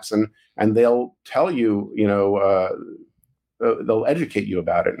and apps, and they'll tell you, they'll educate you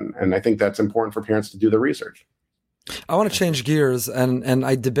about it. And I think that's important for parents to do the research. I want to change gears, and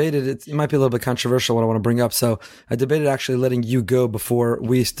I debated it. It might be a little bit controversial what I want to bring up. So I debated actually letting you go before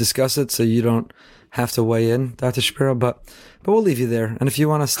we discuss it, so you don't have to weigh in, Dr. Shapiro. But we'll leave you there, and if you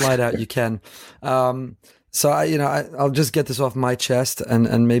want to slide out, you can. So I'll just get this off my chest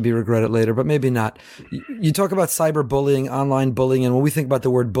and maybe regret it later, but maybe not. You talk about cyberbullying, online bullying, and when we think about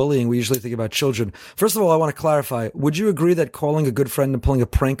the word bullying, we usually think about children. First of all, I want to clarify. Would you agree that calling a good friend and pulling a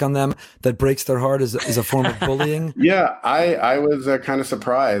prank on them that breaks their heart is a form of bullying? Yeah, I was kind of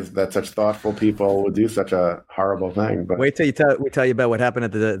surprised that such thoughtful people would do such a horrible thing. But wait till we tell you about what happened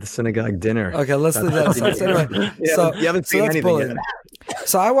at the synagogue dinner. Okay, let's do that. So anyway, you haven't seen anything bullying. yet.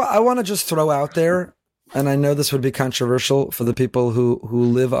 So I want to just throw out there, and I know this would be controversial for the people who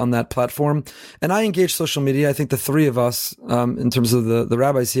live on that platform. And I engage social media. I think the three of us, in terms of the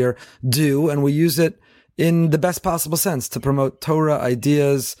rabbis here, do, and we use it in the best possible sense to promote Torah,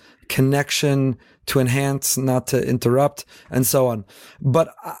 ideas, connection, to enhance, not to interrupt, and so on.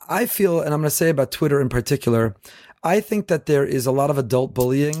 But I feel, and I'm going to say about Twitter in particular, I think that there is a lot of adult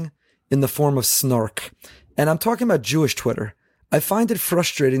bullying in the form of snark. And I'm talking about Jewish Twitter. I find it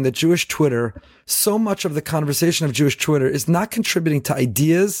frustrating that Jewish Twitter, so much of the conversation of Jewish Twitter is not contributing to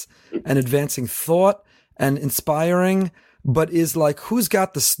ideas and advancing thought and inspiring, but is like, who's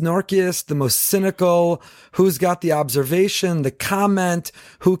got the snarkiest, the most cynical, who's got the observation, the comment,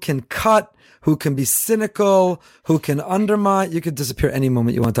 who can cut, who can be cynical, who can undermine. You could disappear any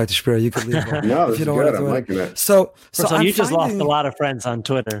moment you want, Dr. Shapiro. You could leave. No, this is good. I'm liking it. So you just lost a lot of friends on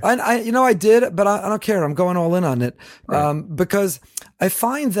Twitter. I did, but I don't care. I'm going all in on it, right. Because I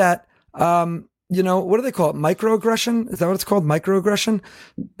find that, what do they call it? Microaggression? Is that what it's called? Microaggression?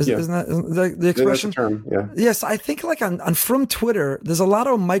 Isn't that the expression? That's a term, yeah. Yes, I think like on from Twitter, there's a lot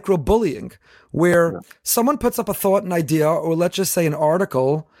of microbullying where someone puts up a thought, an idea, or let's just say an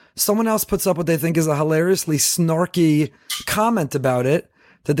article. Someone else puts up what they think is a hilariously snarky comment about it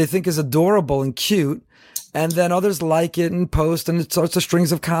that they think is adorable and cute. And then others like it and post, and it starts a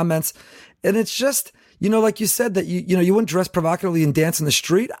strings of comments. And it's just, like you said that you wouldn't dress provocatively and dance in the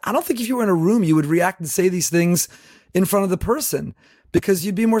street. I don't think if you were in a room, you would react and say these things in front of the person because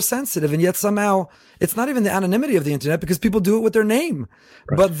you'd be more sensitive. And yet somehow it's not even the anonymity of the internet because people do it with their name.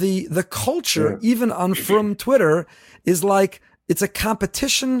 Right. But the culture, even on from Twitter, is like, it's a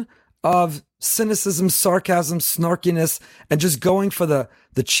competition of cynicism, sarcasm, snarkiness, and just going for the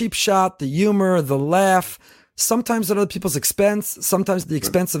cheap shot, the humor, the laugh, sometimes at other people's expense, sometimes at the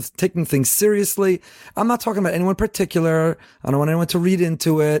expense of taking things seriously. I'm not talking about anyone in particular. I don't want anyone to read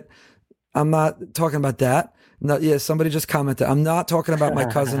into it. I'm not talking about that. No, somebody just commented. I'm not talking about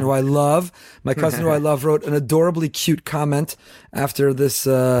my cousin who I love. My cousin who I love wrote an adorably cute comment after this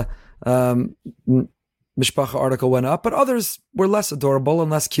Mishpacha article went up, but others were less adorable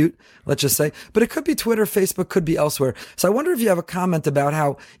and less cute, let's just say. But it could be Twitter, Facebook, could be elsewhere. So I wonder if you have a comment about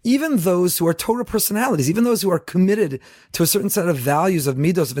how even those who are Torah personalities, even those who are committed to a certain set of values of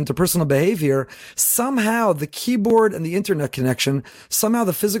midos, of interpersonal behavior, somehow the keyboard and the internet connection, somehow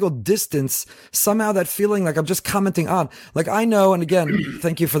the physical distance, somehow that feeling like I'm just commenting on. Like I know, and again,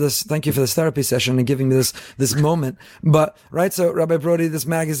 thank you for this therapy session and giving me this moment. But, right, so Rabbi Brody, this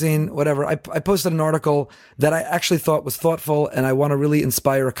magazine, whatever, I posted an article that I actually thought was thoughtful, and I want to really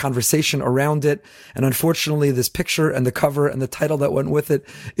inspire a conversation around it. And unfortunately, this picture and the cover and the title that went with it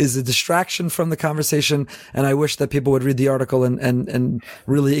is a distraction from the conversation. And I wish that people would read the article and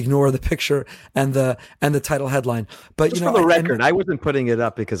really ignore the picture and the title headline. But just for the record, I wasn't putting it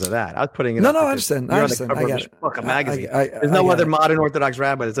up because of that. I was putting it up. No, I understand. I get it. A magazine. There's no other modern Orthodox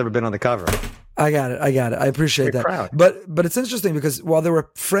rabbi that's ever been on the cover. I got it. I appreciate that. Proud. But it's interesting because while there were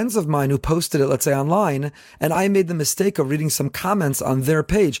friends of mine who posted it, let's say online, and I made the mistake of reading some comments on their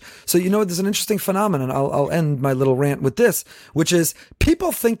page. So, there's an interesting phenomenon. I'll end my little rant with this, which is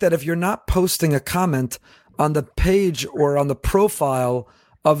people think that if you're not posting a comment on the page or on the profile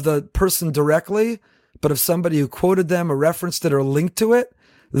of the person directly, but of somebody who quoted them or referenced it or linked to it,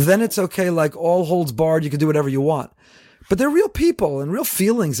 then it's okay. Like all holds barred. You can do whatever you want. But they're real people and real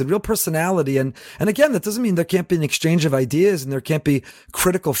feelings and real personality. And again, that doesn't mean there can't be an exchange of ideas and there can't be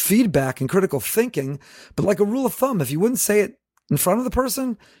critical feedback and critical thinking. But like a rule of thumb, if you wouldn't say it in front of the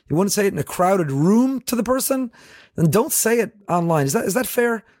person, you wouldn't say it in a crowded room to the person, then don't say it online. Is that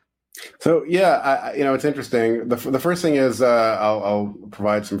fair? So, yeah, it's interesting. The first thing is I'll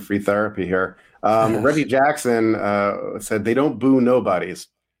provide some free therapy here. Reggie Jackson said they don't boo nobodies.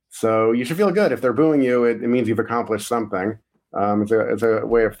 So you should feel good. If they're booing you, it means you've accomplished something. It's a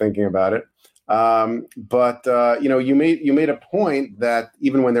way of thinking about it. But you made a point that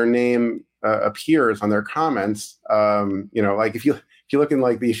even when their name appears on their comments, like if you look in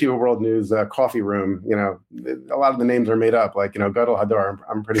like the Yeshiva World News coffee room, a lot of the names are made up. Like Gadol Hadar,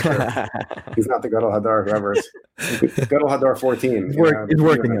 I'm pretty sure he's not the Gadol Hadar, whoever it's Gadol Hadar 14. He's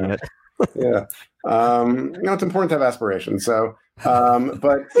working on it. Yeah. It's important to have aspirations. So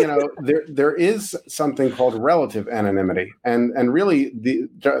But there is something called relative anonymity, and really the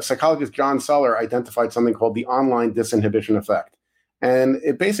psychologist John Suller identified something called the online disinhibition effect. And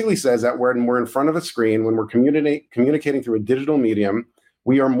it basically says that when we're in front of a screen, when we're communicating through a digital medium,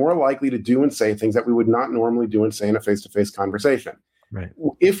 we are more likely to do and say things that we would not normally do and say in a face-to-face conversation. Right.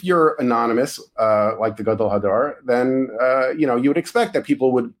 If you're anonymous, like the Gadol Hadar, then you would expect that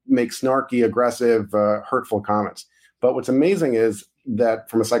people would make snarky, aggressive, hurtful comments. But what's amazing is that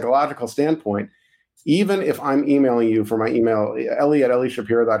from a psychological standpoint, even if I'm emailing you from my email,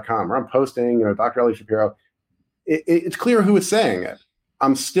 Ellie@ellieshapiro.com, or I'm posting, Dr. Ellie Shapiro, it's clear who is saying it.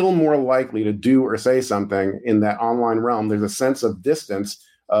 I'm still more likely to do or say something in that online realm. There's a sense of distance,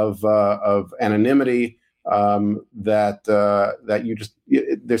 of anonymity, that you just,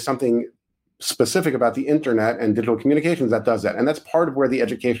 there's something specific about the internet and digital communications that does that. And that's part of where the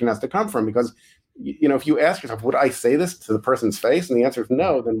education has to come from, because if you ask yourself, would I say this to the person's face? And the answer is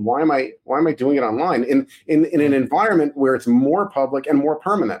no, then why am I doing it online in an environment where it's more public and more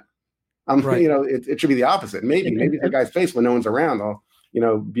permanent? Right. It should be the opposite. Maybe the guy's face when no one's around, I'll,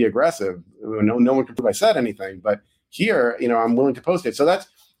 be aggressive. No one can prove I said anything, but here, I'm willing to post it. So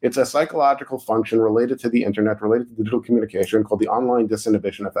it's a psychological function related to the internet, related to digital communication, called the online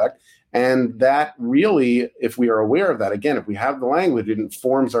disinhibition effect. And that really, if we are aware of that, again, if we have the language, it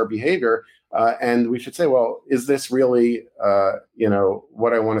informs our behavior. And we should say, well, is this really,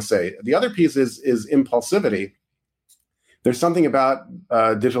 what I want to say? The other piece is impulsivity. There's something about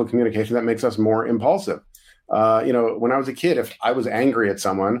digital communication that makes us more impulsive. When I was a kid, if I was angry at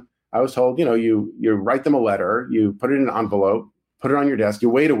someone, I was told, you write them a letter, you put it in an envelope, put it on your desk, you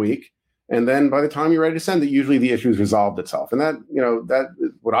wait a week, and then by the time you're ready to send it, usually the issue's resolved itself. And that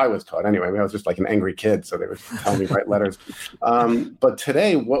is what I was taught anyway. I mean, I was just like an angry kid, so they would tell me write letters. But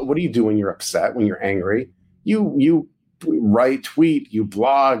today, what do you do when you're upset, when you're angry? You write, tweet, you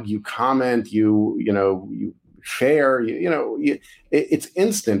blog, you comment, you share, it's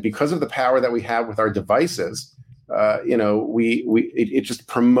instant because of the power that we have with our devices. It just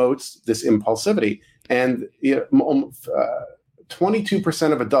promotes this impulsivity. And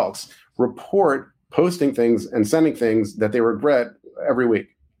 22% of adults report posting things and sending things that they regret every week.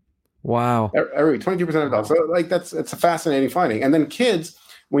 Wow. Every 22% of adults. So it's a fascinating finding. And then kids,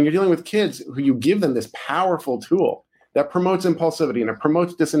 when you're dealing with kids who you give them this powerful tool that promotes impulsivity and it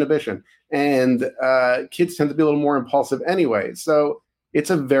promotes disinhibition, and kids tend to be a little more impulsive anyway. So it's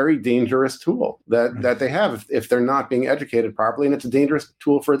a very dangerous tool that they have if they're not being educated properly, and it's a dangerous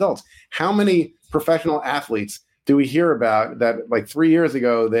tool for adults. How many professional athletes do we hear about that, like 3 years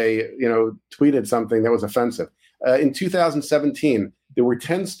ago, they tweeted something that was offensive? In 2017, there were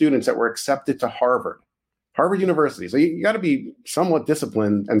 10 students that were accepted to Harvard University. So you got to be somewhat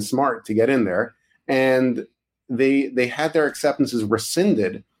disciplined and smart to get in there. And they had their acceptances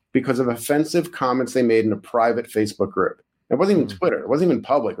rescinded because of offensive comments they made in a private Facebook group. It wasn't even Twitter. It wasn't even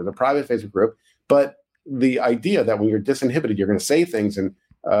public. It was a private Facebook group. But the idea that when you're disinhibited, you're going to say things and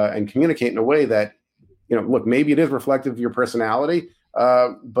communicate in a way that, look, maybe it is reflective of your personality,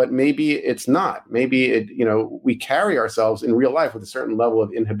 but maybe it's not. Maybe we carry ourselves in real life with a certain level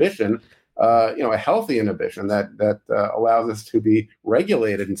of inhibition, a healthy inhibition that allows us to be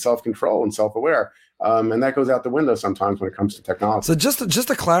regulated and self-control and self-aware. And that goes out the window sometimes when it comes to technology. So just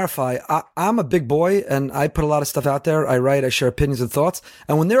to clarify, I'm a big boy and I put a lot of stuff out there. I write, I share opinions and thoughts.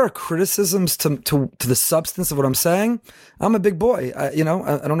 And when there are criticisms to the substance of what I'm saying, I'm a big boy. I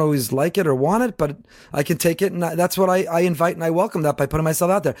don't always like it or want it, but I can take it. And that's what I invite, and I welcome that by putting myself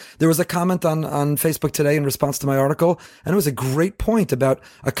out there. There was a comment on Facebook today in response to my article, and it was a great point about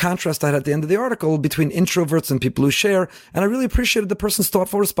a contrast I had at the end of the article between introverts and people who share. And I really appreciated the person's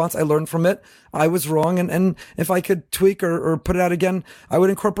thoughtful response. I learned from it. I was wrong, and if I could tweak or put it out again, I would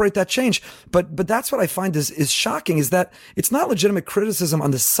incorporate that change. But that's what I find is shocking, is that it's not legitimate criticism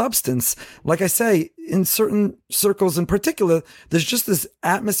on the substance. Like I say, in certain circles in particular, there's just this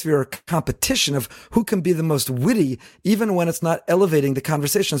atmosphere of competition of who can be the most witty, even when it's not elevating the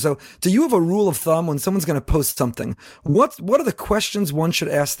conversation. So do you have a rule of thumb when someone's going to post something? What are the questions one should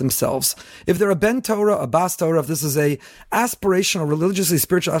ask themselves? If they're a Ben Torah, a Bas Torah, if this is a aspirational, religiously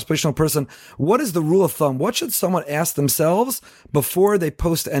spiritual aspirational person, what is the rule of thumb? What should someone ask themselves before they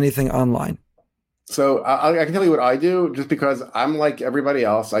post anything online? So I can tell you what I do, just because I'm like everybody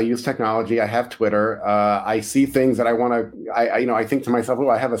else. I use technology. I have Twitter. I see things that I want to. I think to myself, oh,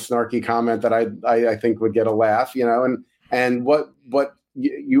 I have a snarky comment that I think would get a laugh. And what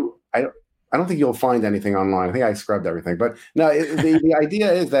you I don't think you'll find anything online. I think I scrubbed everything. But no, the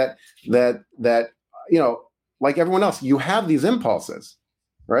idea is that like everyone else, you have these impulses.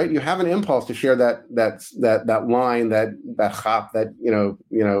 right? You have an impulse to share that line, that chap, that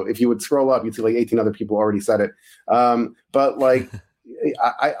if you would scroll up, you'd see like 18 other people already said it. But like,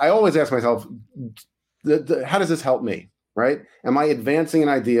 I always ask myself, how does this help me? Right? Am I advancing an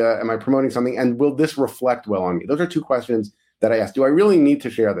idea? Am I promoting something? And will this reflect well on me? Those are two questions that I ask. Do I really need to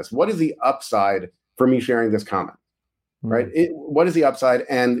share this? What is the upside for me sharing this comment? Right? What is the upside?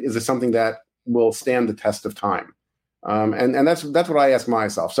 And is it something that will stand the test of time? And that's what I ask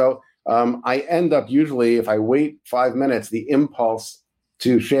myself. So I end up usually, if I wait 5 minutes, the impulse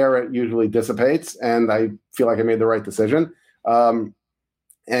to share it usually dissipates, and I feel like I made the right decision. I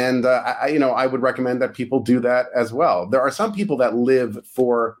would recommend that people do that as well. There are some people that live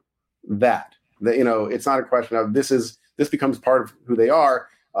for that. It's not a question of this becomes part of who they are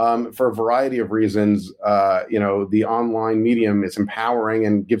for a variety of reasons. The online medium is empowering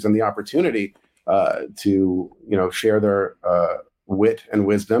and gives them the opportunity to share their wit and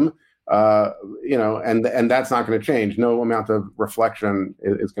wisdom. And that's not going to change. No amount of reflection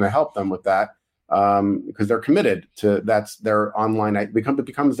is going to help them with that. Because they're committed to that's their online, it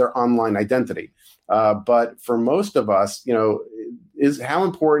becomes their online identity. But for most of us, how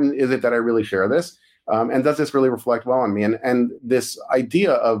important is it that I really share this? And does this really reflect well on me? And this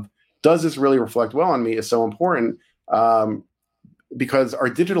idea of does this really reflect well on me is so important because our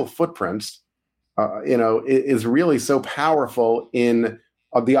digital footprints, is really so powerful in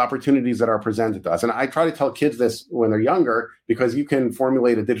the opportunities that are presented to us. And I try to tell kids this when they're younger, because you can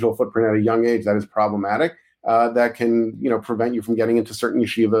formulate a digital footprint at a young age that is problematic, that can, prevent you from getting into certain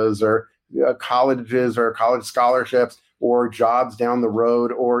yeshivas or colleges or college scholarships or jobs down the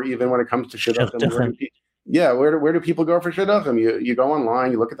road, or even when it comes to shidduchim. Where do people go for shidduchim? You go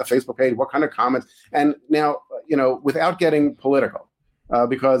online, you look at the Facebook page, what kind of comments? And now, without getting political,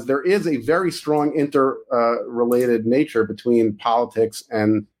 because there is a very strong interrelated nature between politics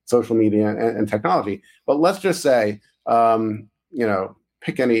and social media and technology. But let's just say,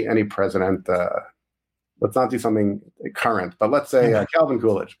 pick any president. Let's not do something current, but let's say Calvin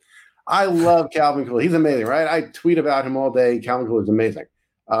Coolidge. I love Calvin Coolidge. He's amazing, right? I tweet about him all day. Calvin Coolidge is amazing.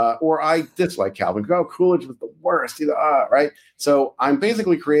 Or I dislike Calvin. Coolidge was the worst. Right? So I'm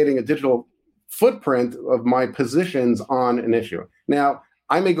basically creating a digital footprint of my positions on an issue. Now,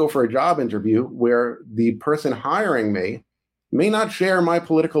 I may go for a job interview where the person hiring me may not share my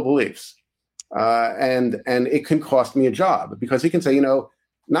political beliefs. And it can cost me a job, because he can say, not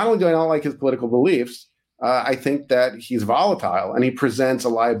only do I not like his political beliefs, I think that he's volatile and he presents a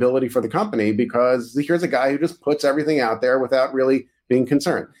liability for the company because here's a guy who just puts everything out there without really being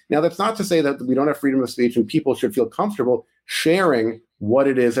concerned. Now, that's not to say that we don't have freedom of speech and people should feel comfortable sharing what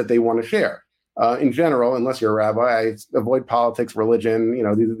it is that they want to share. In general, unless you're a rabbi, I avoid politics, religion.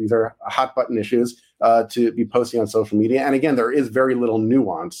 These are hot button issues to be posting on social media. And again, there is very little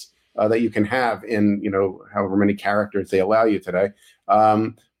nuance that you can have in, however many characters they allow you today.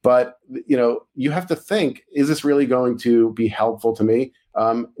 But you have to think, is this really going to be helpful to me?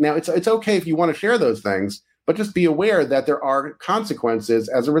 Now, it's okay if you want to share those things, but just be aware that there are consequences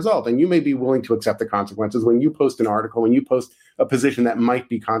as a result. And you may be willing to accept the consequences when you post an article, when you post a position that might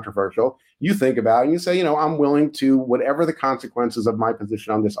be controversial. You think about it and you say, I'm willing to, whatever the consequences of my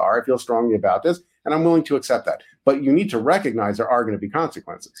position on this are, I feel strongly about this, and I'm willing to accept that. But you need to recognize there are going to be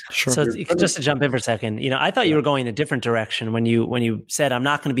consequences. Sure. So just to jump in for a second, I thought you were going a different direction when you said, I'm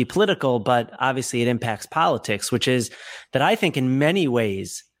not going to be political, but obviously it impacts politics, which is that I think in many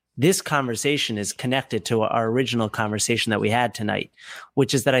ways, this conversation is connected to our original conversation that we had tonight,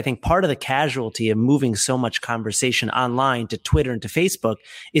 which is that I think part of the casualty of moving so much conversation online to Twitter and to Facebook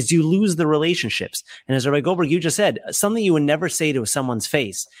is you lose the relationships. And as Rabbi Goldberg, you just said, something you would never say to someone's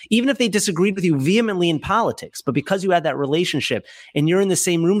face, even if they disagreed with you vehemently in politics, but because you had that relationship and you're in the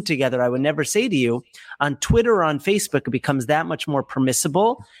same room together, I would never say to you. On Twitter or on Facebook, it becomes that much more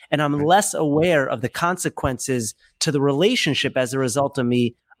permissible, and I'm less aware of the consequences to the relationship as a result of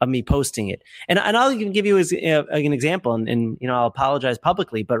me posting it. And I'll even give you an example, and I'll apologize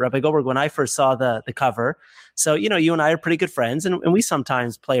publicly, but Rabbi Goldberg, when I first saw the cover, so, you and I are pretty good friends, and we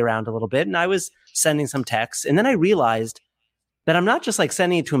sometimes play around a little bit, and I was sending some texts, and then I realized that I'm not just like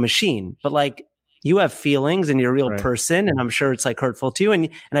sending it to a machine, but like you have feelings and you're a real person, and I'm sure it's like hurtful to you. And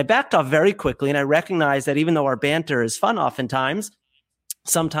I backed off very quickly, and I recognized that even though our banter is fun oftentimes,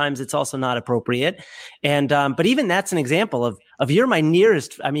 sometimes it's also not appropriate. And, but even that's an example of you're my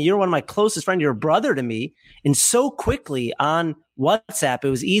nearest, you're one of my closest friends, you're a brother to me. And so quickly on WhatsApp, it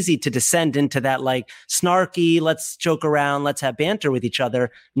was easy to descend into that like snarky, let's joke around, let's have banter with each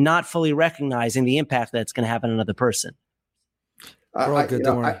other, not fully recognizing the impact that's going to have on another person. We're all good,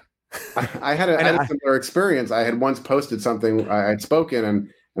 don't worry. I had a similar experience. I had once posted something, I had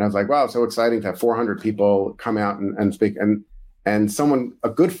spoken, And I was like, wow, so exciting to have 400 people come out and speak. And someone, a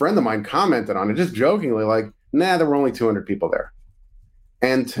good friend of mine, commented on it, just jokingly, like, nah, there were only 200 people there.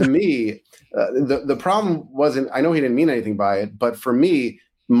 And to me, the problem wasn't, I know he didn't mean anything by it, but for me,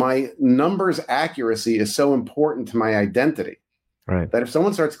 my numbers accuracy is so important to my identity. Right. That if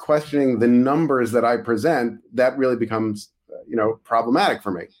someone starts questioning the numbers that I present, that really becomes, problematic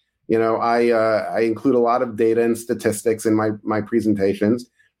for me. I include a lot of data and statistics in my presentations.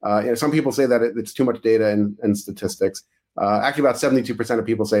 Some people say that it's too much data and statistics. Actually, about 72% of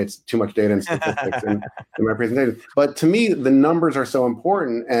people say it's too much data and statistics in my presentation. But to me, the numbers are so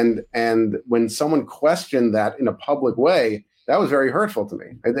important. And when someone questioned that in a public way, that was very hurtful to me.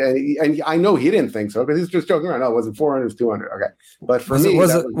 And I know he didn't think so because he's just joking around. No, it wasn't 400, it was 200. Okay. But for me,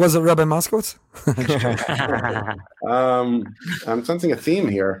 was it Rabbi Moskowitz? I'm sensing a theme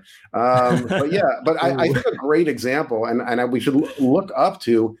here. But I think a great example, and we should look up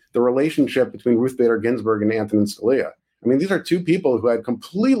to the relationship between Ruth Bader Ginsburg and Antonin Scalia. I mean, these are two people who had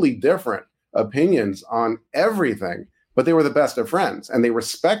completely different opinions on everything, but they were the best of friends and they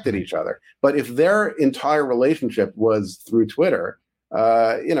respected each other. But if their entire relationship was through Twitter,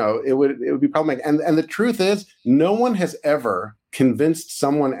 it would be problematic. And the truth is, no one has ever convinced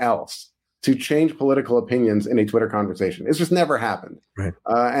someone else to change political opinions in a Twitter conversation. It's just never happened. Right.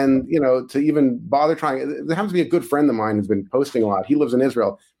 To even bother trying, there happens to be a good friend of mine who's been posting a lot. He lives in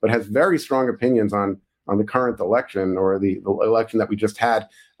Israel, but has very strong opinions on the current election or the election that we just had.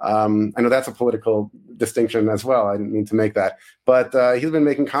 I know that's a political distinction as well. I didn't mean to make that, but he's been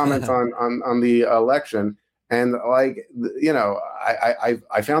making comments on the election, and I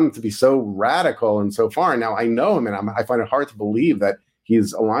found him to be so radical and so far. Now I know him, and I find it hard to believe that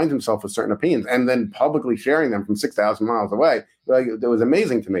he's aligned himself with certain opinions, and then publicly sharing them from 6,000 miles away. It was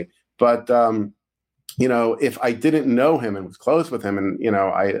amazing to me. But if I didn't know him and was close with him, and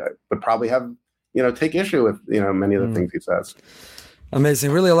I would probably have take issue with many of the things he says.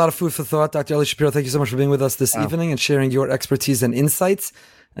 Amazing. Really a lot of food for thought. Dr. Eli Shapiro, thank you so much for being with us this evening and sharing your expertise and insights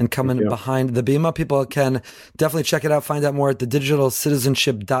and coming behind the Bima. People can definitely check it out. Find out more at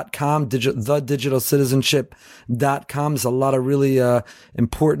thedigitalcitizenship.com, thedigitalcitizenship.com. There's a lot of really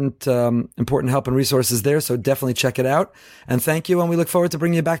important help and resources there. So definitely check it out. And thank you. And we look forward to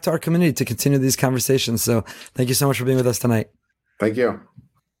bringing you back to our community to continue these conversations. So thank you so much for being with us tonight. Thank you.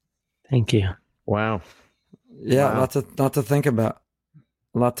 Thank you. Wow. Yeah. Wow. Lot to think about.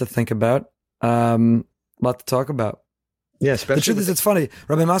 A lot to think about. A lot to talk about. Yeah, the truth is, it's funny,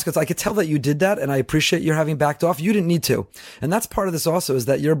 Rabbi Moskowitz, I could tell that you did that, and I appreciate your having backed off. You didn't need to. And that's part of this also, is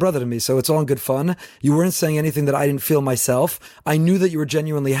that you're a brother to me, so it's all in good fun. You weren't saying anything that I didn't feel myself. I knew that you were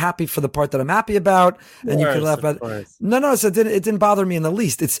genuinely happy for the part that I'm happy about, and you could laugh about it. No, so it didn't bother me in the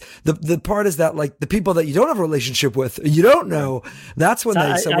least. It's the part is that, like, the people that you don't have a relationship with, you don't know, that's when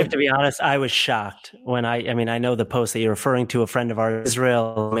I have to be honest, I was shocked when I know the post that you're referring to, a friend of ours,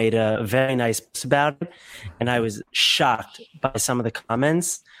 Israel, made a very nice post about it, and I was shocked by some of the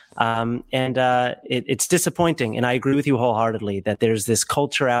comments. It's disappointing. And I agree with you wholeheartedly that there's this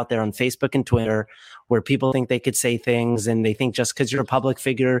culture out there on Facebook and Twitter where people think they could say things and they think just because you're a public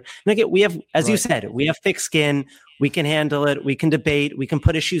figure. And again, we have, as you said, we have thick skin. We can handle it. We can debate. We can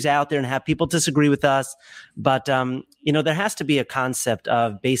put issues out there and have people disagree with us. But, there has to be a concept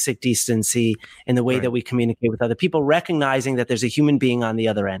of basic decency in the way that we communicate with other people, recognizing that there's a human being on the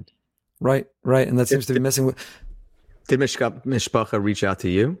other end. Right. And that seems to be missing. Did Mishpacha reach out to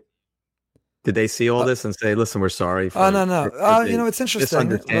you? Did they see all this and say, listen, we're sorry? No. It's interesting.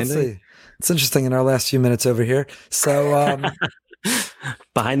 Let's see. It's interesting in our last few minutes over here. So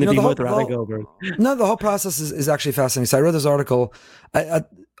behind the beam with Rabbi Goldberg. No, the whole process is actually fascinating. So I read this article. I'll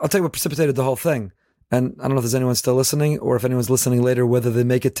tell you what precipitated the whole thing. And I don't know if there's anyone still listening or if anyone's listening later, whether they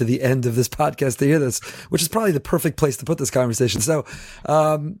make it to the end of this podcast to hear this, which is probably the perfect place to put this conversation. So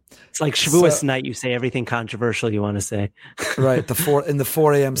it's like Shavuos night. You say everything controversial you want to say. Right. In the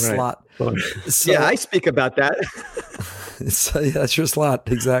 4 a.m. slot. So, yeah, I speak about that. That's your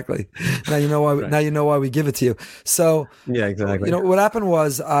slot. Exactly. Now you know why. Now you know why we give it to you. So yeah, exactly. What happened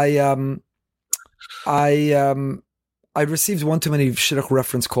was I received one too many shidduch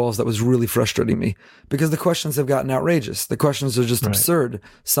reference calls that was really frustrating me because the questions have gotten outrageous. The questions are just absurd.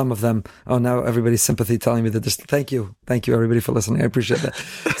 Some of them. Oh, now everybody's sympathy telling me that this. Thank you everybody for listening. I appreciate that.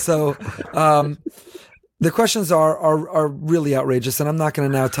 So, the questions are really outrageous, and I'm not going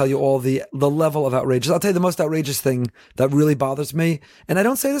to now tell you all the level of outrageous. I'll tell you the most outrageous thing that really bothers me, and I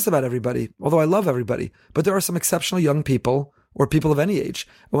don't say this about everybody, although I love everybody, but there are some exceptional young people or people of any age.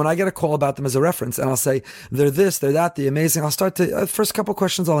 And when I get a call about them as a reference and I'll say, they're this, they're that, the amazing, I'll start to, first couple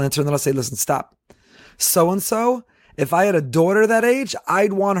questions I'll answer and then I'll say, listen, stop. So-and-so if I had a daughter that age,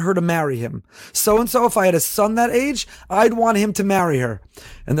 I'd want her to marry him. So-and-so, if I had a son that age, I'd want him to marry her.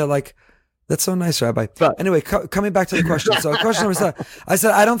 And they're like, that's so nice, Rabbi. But anyway, coming back to the question. So question number 7, I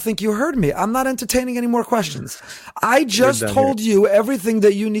said, I don't think you heard me. I'm not entertaining any more questions. I just told you everything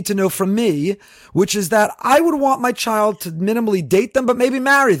that you need to know from me, which is that I would want my child to minimally date them, but maybe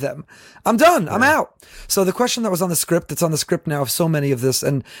marry them. I'm done. I'm out. So the question that was on the script, it's on the script now of so many of this,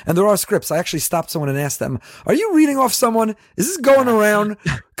 and there are scripts. I actually stopped someone and asked them, are you reading off someone? Is this going around?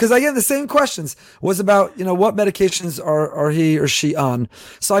 Because I get the same questions. Was about, what medications are he or she on?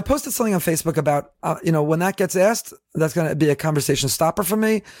 So I posted something on Facebook about, when that gets asked, that's going to be a conversation stopper for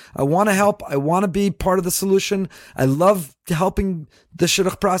me. I want to help. I want to be part of the solution. I love helping the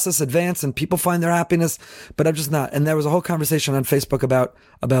shidduch process advance and people find their happiness, but I'm just not. And there was a whole conversation on Facebook about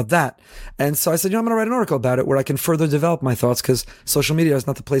that. And so I said, I'm going to write an article about it where I can further develop my thoughts, because social media is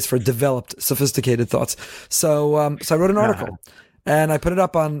not the place for developed, sophisticated thoughts. So I wrote an article and I put it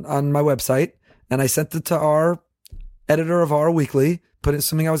up on my website, and I sent it to our editor of our weekly,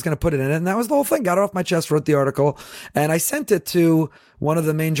 assuming I was going to put it in it. And that was the whole thing. Got it off my chest, wrote the article, and I sent it to one of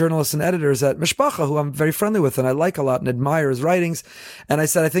the main journalists and editors at Mishpacha, who I'm very friendly with and I like a lot and admire his writings. And I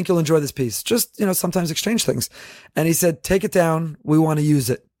said, I think you'll enjoy this piece. Just, sometimes exchange things. And he said, take it down. We want to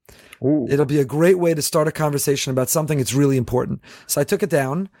use it. Ooh. It'll be a great way to start a conversation about something that's really important. So I took it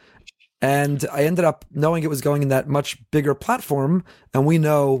down, and I ended up knowing it was going in that much bigger platform. And we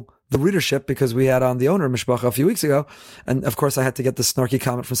know the readership because we had on the owner of Mishpacha a few weeks ago. And of course I had to get the snarky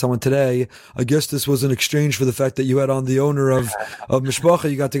comment from someone today. I guess this was an exchange for the fact that you had on the owner of Mishpacha.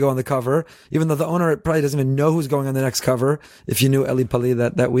 You got to go on the cover, even though the owner probably doesn't even know who's going on the next cover. If you knew Eli Pali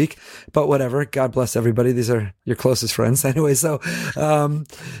that week, but whatever. God bless everybody. These are your closest friends anyway. So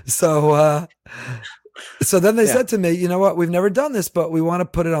then they said to me, you know what, we've never done this, but we want to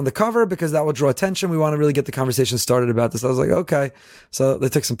put it on the cover because that will draw attention. We want to really get the conversation started about this. I was like, okay. So they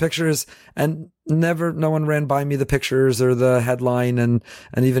took some pictures, and no one ran by me the pictures or the headline, and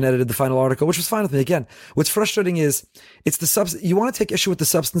even edited the final article, which was fine with me. Again, what's frustrating is it's the substance. You want to take issue with the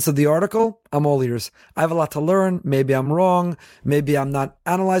substance of the article? I'm all ears. I have a lot to learn. Maybe I'm wrong. Maybe I'm not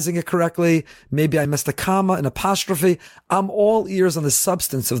analyzing it correctly. Maybe I missed a comma, an apostrophe. I'm all ears on the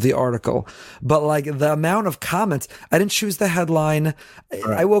substance of the article. But like the amount of comments, I didn't choose the headline.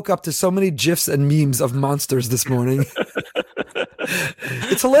 Right. I woke up to so many GIFs and memes of monsters this morning.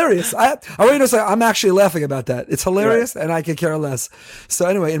 It's hilarious. I want you to say I'm actually laughing about that. It's hilarious, right. And I could care less. So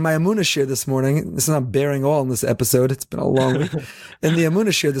anyway, in my Amunah share this morning, this is not bearing all in this episode. It's been a long week. In the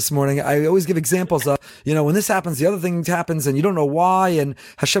Amunah share this morning, I always give examples of, when this happens, the other thing happens, and you don't know why. And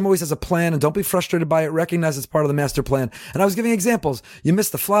Hashem always has a plan, and don't be frustrated by it. Recognize it's part of the master plan. And I was giving examples. You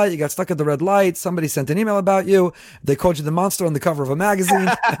missed the flight. You got stuck at the red light. Somebody sent an email about you. They called you the monster on the cover of a magazine.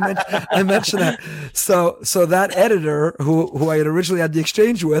 I mentioned that. So that editor who I had originally had the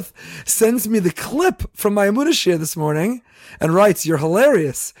exchange with sends me the clip from my Amunah share this morning and writes, "You're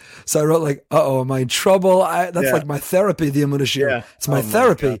hilarious." So I wrote like, "Uh-oh, am I in trouble?" That's like my therapy, the Amunah share. Yeah. It's my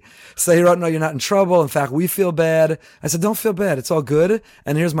therapy. So he wrote, "No, you're not in trouble. In fact, we feel bad." I said, "Don't feel bad. It's all good."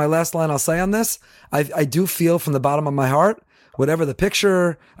 And here's my last line I'll say on this. I do feel from the bottom of my heart, whatever the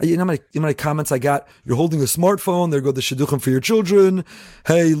picture, you know how many comments I got? You're holding a smartphone. There go the shidduchim for your children.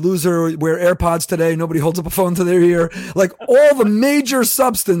 Hey, loser, wear AirPods today. Nobody holds up a phone to their ear. Like all the major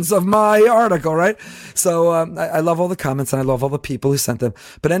substance of my article, right? So I love all the comments, and I love all the people who sent them.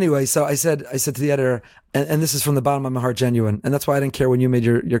 But anyway, so I said to the editor, and this is from the bottom of my heart, genuine. And that's why I didn't care when you made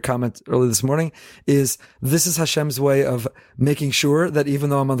your comment early this morning, is this is Hashem's way of making sure that even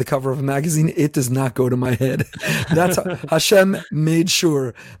though I'm on the cover of a magazine, it does not go to my head. That's how Hashem made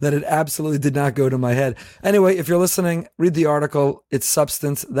sure that it absolutely did not go to my head. Anyway, if you're listening, read the article. It's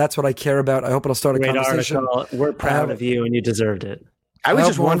substance. That's what I care about. I hope it'll start a conversation. Article. We're proud of you, and you deserved it. I was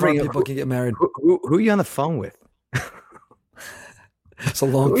just wondering if people can get married. Who are you on the phone with? It's a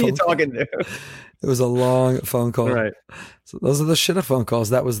long phone Who are you talking to? It was a long phone call. Right. So those are the shidduch phone calls.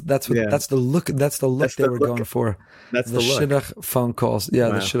 That's the look they were going for. That's the shidduch phone calls. Yeah,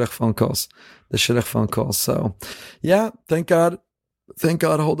 wow. The shidduch phone calls. The shidduch phone calls. So yeah, thank God. Thank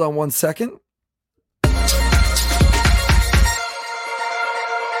God. Hold on one second.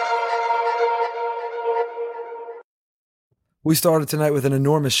 We started tonight with an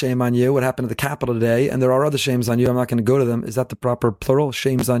enormous shame on you. What happened at the Capitol today? And there are other shames on you. I'm not going to go to them. Is that the proper plural?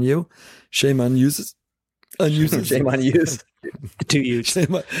 Shames on you? Shame on uses? Shame on use. To use.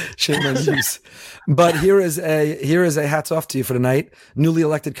 Shame on use. But here is a hats off to you for tonight. Newly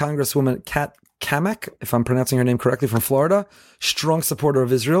elected Congresswoman Kat Kamek, if I'm pronouncing her name correctly, from Florida, strong supporter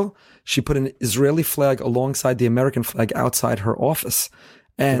of Israel. She put an Israeli flag alongside the American flag outside her office.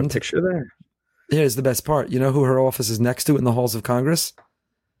 And a picture there. Here's the best part. You know who her office is next to in the halls of Congress?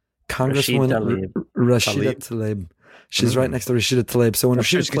 Congresswoman Rashida Tlaib. She's right next to Rashida Tlaib. So when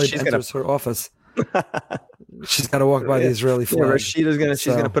Rashida Tlaib enters her office, she's got to walk by the Israeli flag. Yeah,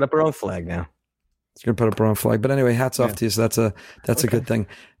 she's gonna put up her own flag now. She's gonna put up her own flag. But anyway, hats off to you. So that's a good thing.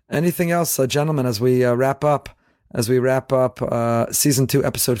 Anything else, gentlemen? As we wrap up season 2,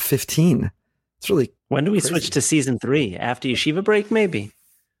 episode 15. It's really when do we crazy. switch to season 3 after yeshiva break? Maybe.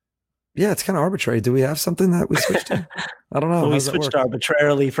 Yeah, it's kind of arbitrary. Do we have something that we switched to? I don't know. Well, we switched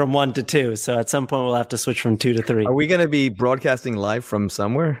arbitrarily from 1 to 2, so at some point we'll have to switch from 2 to 3. Are we going to be broadcasting live from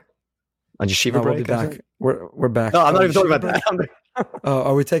somewhere? On yeshiva break? We'll be back. We're back. No, I'm not even talking about that.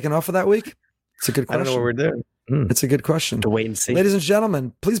 Are we taking off for that week? It's a good question. I don't know what we're doing. It's a good question. To wait and see. Ladies and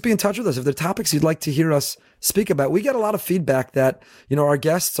gentlemen, please be in touch with us. If there are topics you'd like to hear us speak about, we get a lot of feedback that, our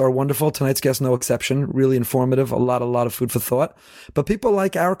guests are wonderful. Tonight's guest, no exception, really informative, a lot of food for thought. But people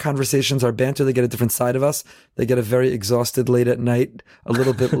like our conversations, our banter. They get a different side of us. They get a very exhausted late at night, a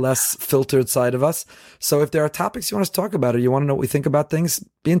little bit less filtered side of us. So if there are topics you want us to talk about or you want to know what we think about things,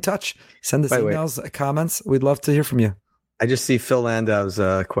 be in touch. Send us emails, comments. We'd love to hear from you. I just see Phil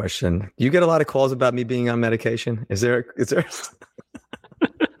Landau's question. You get a lot of calls about me being on medication. Is there?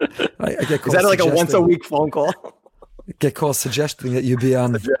 I get calls. Is that like a once a week phone call? Get calls suggesting that you be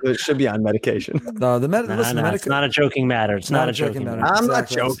on. It should be on medication. No, it's not a joking matter. It's not a joking matter. I'm not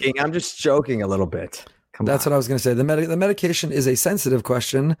joking. I'm just joking a little bit. That's what I was going to say. The medication is a sensitive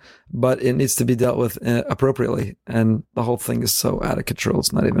question, but it needs to be dealt with appropriately. And the whole thing is so out of control.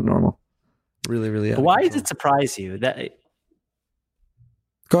 It's not even normal. Really, really. Why does it surprise you that?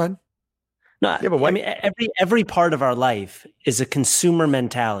 Go ahead. No, yeah, but I mean, every part of our life is a consumer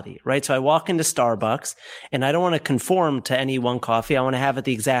mentality, right? So I walk into Starbucks and I don't want to conform to any one coffee. I want to have it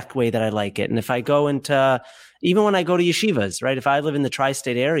the exact way that I like it. And if I go into, even when I go to yeshivas, right? If I live in the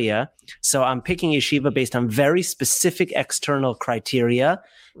tri-state area, so I'm picking yeshiva based on very specific external criteria,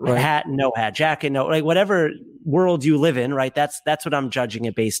 right. Hat, no hat, jacket, no, like whatever world you live in, right? That's what I'm judging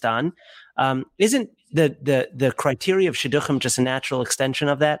it based on. Isn't the criteria of shidduchim just a natural extension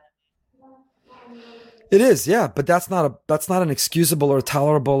of that? It is, yeah, but that's not an excusable or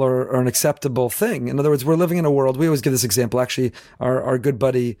tolerable or an acceptable thing. In other words, we're living in a world. We always give this example. Actually, our good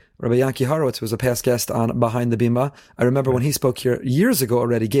buddy Rabbi Yanki Horowitz, who was a past guest on Behind the Bima, I remember when he spoke here years ago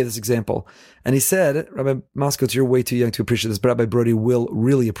already, gave this example, and he said, "Rabbi Moskowitz, you're way too young to appreciate this, but Rabbi Brody will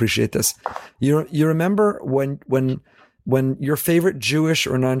really appreciate this. You remember when your favorite Jewish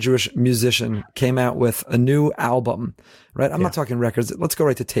or non-Jewish musician came out with a new album, right? I'm not talking records. Let's go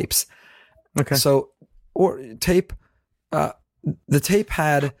right to tapes. Okay. So, or tape, the tape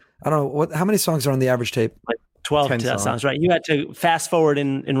had, I don't know, how many songs are on the average tape? Like 12 songs, right? You had to fast forward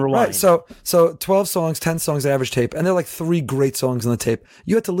and rewind. Right. So 12 songs, 10 songs on average tape, and there are like 3 great songs on the tape.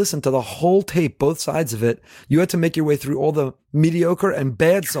 You had to listen to the whole tape, both sides of it. You had to make your way through all the mediocre and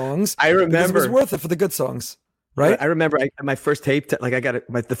bad songs. I remember. Because it was worth it for the good songs. Right. I remember my first tape,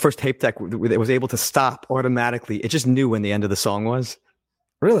 the first tape deck, it was able to stop automatically. It just knew when the end of the song was.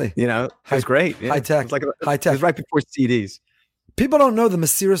 Really? It was great. Yeah. High tech. High tech. It was right before CDs. People don't know the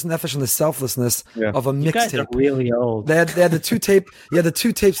mysterious nefesh and the selflessness of a mixtape. You guys are really old. They had the 2 tape. You had the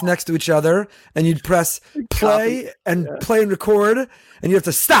 2 tapes next to each other, and you'd press play and play and record, and you have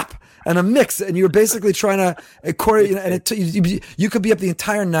to stop and a mix, and you were basically trying to and you could be up the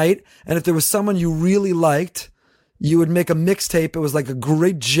entire night, and if there was someone you really liked, you would make a mixtape. It was like a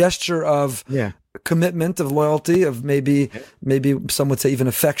great gesture of commitment, of loyalty, of maybe some would say even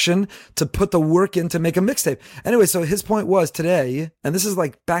affection, to put the work in to make a mixtape. Anyway, so his point was today, and this is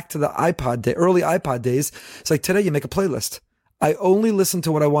like back to the iPod day, early iPod days. It's like today you make a playlist. I only listen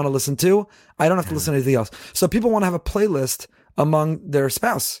to what I want to listen to. I don't have to listen to anything else. So people want to have a playlist among their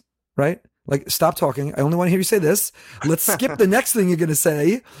spouse, right? Like, stop talking. I only want to hear you say this. Let's skip the next thing you're going to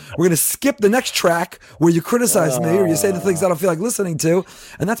say. We're going to skip the next track where you criticize me or you say the things I don't feel like listening to.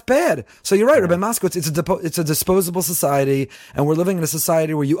 And that's bad. So you're right, Rabbi Moskowitz. It's a disposable society. And we're living in a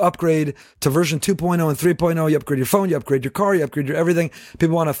society where you upgrade to version 2.0 and 3.0. You upgrade your phone, you upgrade your car, you upgrade your everything.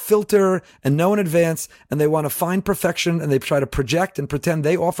 People want to filter and know in advance, and they want to find perfection, and they try to project and pretend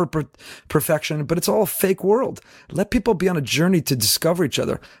they offer perfection. But it's all a fake world. Let people be on a journey to discover each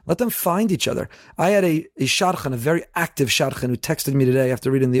other. Let them find each other. I had a shadchan, a very active shadchan, who texted me today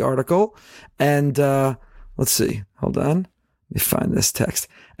after reading the article. And let's see. Hold on. me find this text,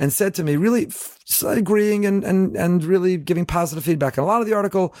 and said to me, really agreeing and really giving positive feedback on a lot of the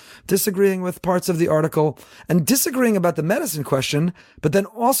article, disagreeing with parts of the article, and disagreeing about the medicine question, but then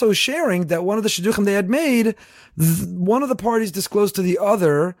also sharing that one of the shidduchim they had made, one of the parties disclosed to the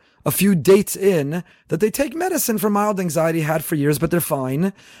other a few dates in that they take medicine for mild anxiety, had for years, but they're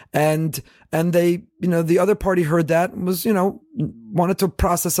fine. And they, the other party heard that and was, wanted to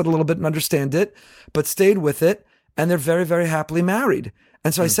process it a little bit and understand it, but stayed with it. And they're very, very happily married.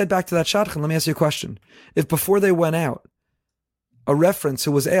 And so I said back to that shadchan, let me ask you a question. If before they went out, a reference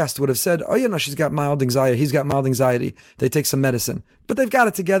who was asked would have said, oh, she's got mild anxiety, he's got mild anxiety, they take some medicine, but they've got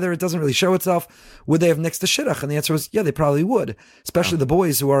it together, it doesn't really show itself, would they have nixed the shidduch? And the answer was, yeah, they probably would, especially the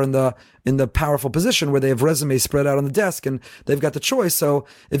boys who are in the powerful position where they have resumes spread out on the desk and they've got the choice. So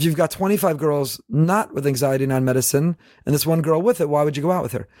if you've got 25 girls not with anxiety, non-medicine, and this one girl with it, why would you go out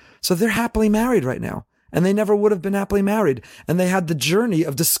with her? So they're happily married right now. And they never would have been happily married. And they had the journey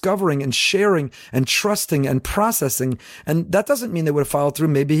of discovering and sharing and trusting and processing. And that doesn't mean they would have followed through.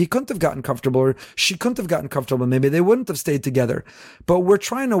 Maybe he couldn't have gotten comfortable or she couldn't have gotten comfortable. Maybe they wouldn't have stayed together. But we're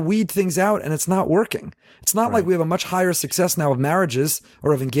trying to weed things out and it's not working. It's not like we have a much higher success now of marriages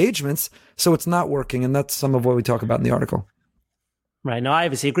or of engagements. So it's not working. And that's some of what we talk about in the article. Right. No, I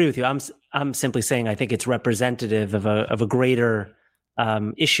obviously agree with you. I'm simply saying I think it's representative of a greater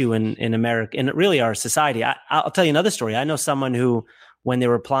issue in America, and really our society. I'll tell you another story. I know someone who, when they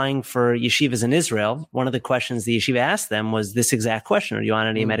were applying for yeshivas in Israel, one of the questions the yeshiva asked them was this exact question: are you on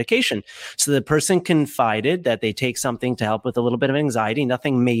any medication? So the person confided that they take something to help with a little bit of anxiety,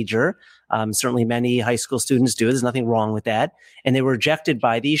 nothing major. Certainly many high school students do. There's nothing wrong with that. And they were rejected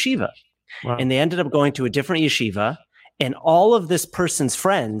by the yeshiva. Wow. And they ended up going to a different yeshiva. And all of this person's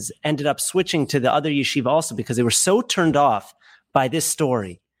friends ended up switching to the other yeshiva also because they were so turned off by this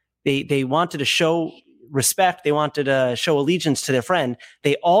story. They wanted to show respect. They wanted to show allegiance to their friend.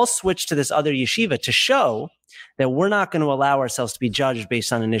 They all switched to this other yeshiva to show that we're not going to allow ourselves to be judged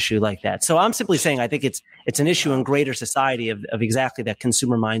based on an issue like that. So I'm simply saying I think it's an issue in greater society of exactly that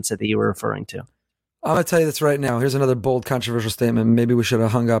consumer mindset that you were referring to. I'm going to tell you this right now. Here's another bold, controversial statement. Maybe we should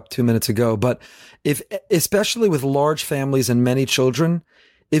have hung up 2 minutes ago. But especially with large families and many children,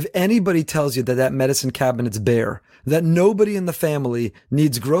 if anybody tells you that medicine cabinet's bare, that nobody in the family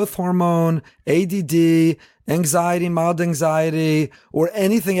needs growth hormone, ADD, anxiety, mild anxiety, or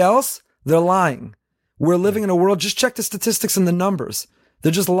anything else, they're lying. We're living in a world, just check the statistics and the numbers.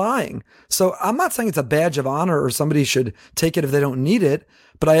 They're just lying. So I'm not saying it's a badge of honor or somebody should take it if they don't need it,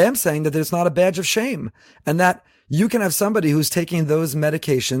 but I am saying that it's not a badge of shame and that you can have somebody who's taking those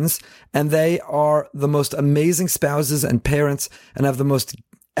medications and they are the most amazing spouses and parents and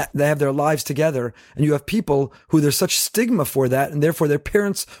they have their lives together, and you have people who there's such stigma for that, and therefore their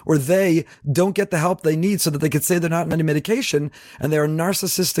parents or they don't get the help they need so that they could say they're not on any medication, and they are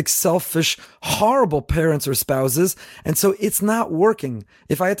narcissistic, selfish, horrible parents or spouses, and so it's not working.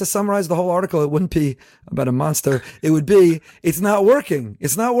 If I had to summarize the whole article, it wouldn't be about a monster. It would be, it's not working.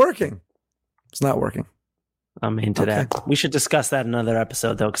 It's not working. It's not working. I'm into that. We should discuss that in another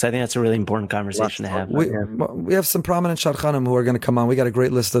episode, though, because I think that's a really important conversation to have. We have some prominent shadchanim who are going to come on. We got a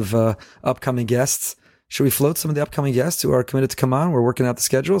great list of upcoming guests. Should we float some of the upcoming guests who are committed to come on? We're working out the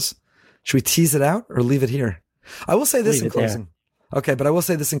schedules. Should we tease it out or leave it here? I will say this in closing. Okay, but I will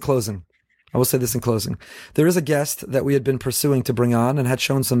say this in closing. There is a guest that we had been pursuing to bring on and had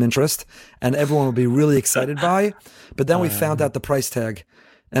shown some interest, and everyone would be really excited by. But then we found out the price tag,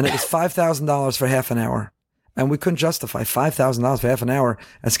 and it was $5,000 for half an hour. And we couldn't justify $5,000 for half an hour,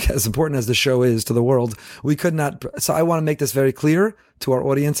 as important as the show is to the world. We could not. So I want to make this very clear to our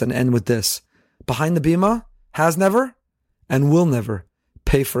audience and end with this. Behind the Bima has never and will never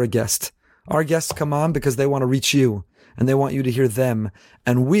pay for a guest. Our guests come on because they want to reach you and they want you to hear them.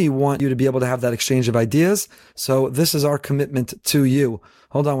 And we want you to be able to have that exchange of ideas. So this is our commitment to you.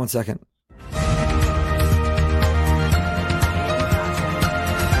 Hold on one second.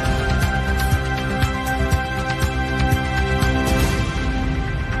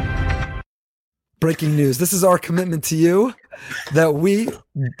 Breaking news. This is our commitment to you that we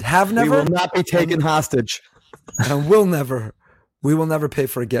have never. We will not be taken hostage. And will never. We will never pay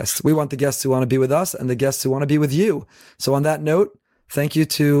for a guest. We want the guests who want to be with us and the guests who want to be with you. So on that note, thank you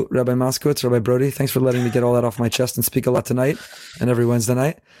to Rabbi Moskowitz, Rabbi Brody. Thanks for letting me get all that off my chest and speak a lot tonight and every Wednesday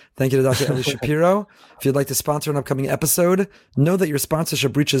night. Thank you to Dr. Eli Shapiro. If you'd like to sponsor an upcoming episode, know that your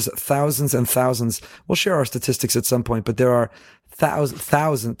sponsorship reaches thousands and thousands. We'll share our statistics at some point, but there are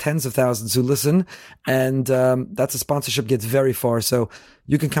tens of thousands who listen, and that's a sponsorship gets very far. So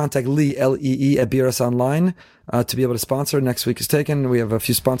you can contact Lee, Lee, at BRS Online to be able to sponsor. Next week is taken. We have a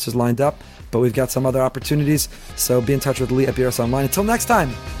few sponsors lined up, but we've got some other opportunities. So be in touch with Lee at BRS Online. Until next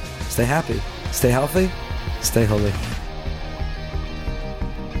time, stay happy, stay healthy, stay holy.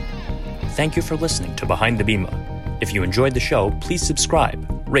 Thank you for listening to Behind the Bima. If you enjoyed the show, please subscribe,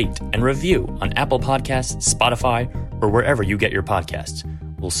 rate, and review on Apple Podcasts, Spotify, or wherever you get your podcasts.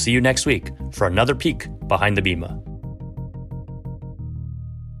 We'll see you next week for another peek behind the Bima.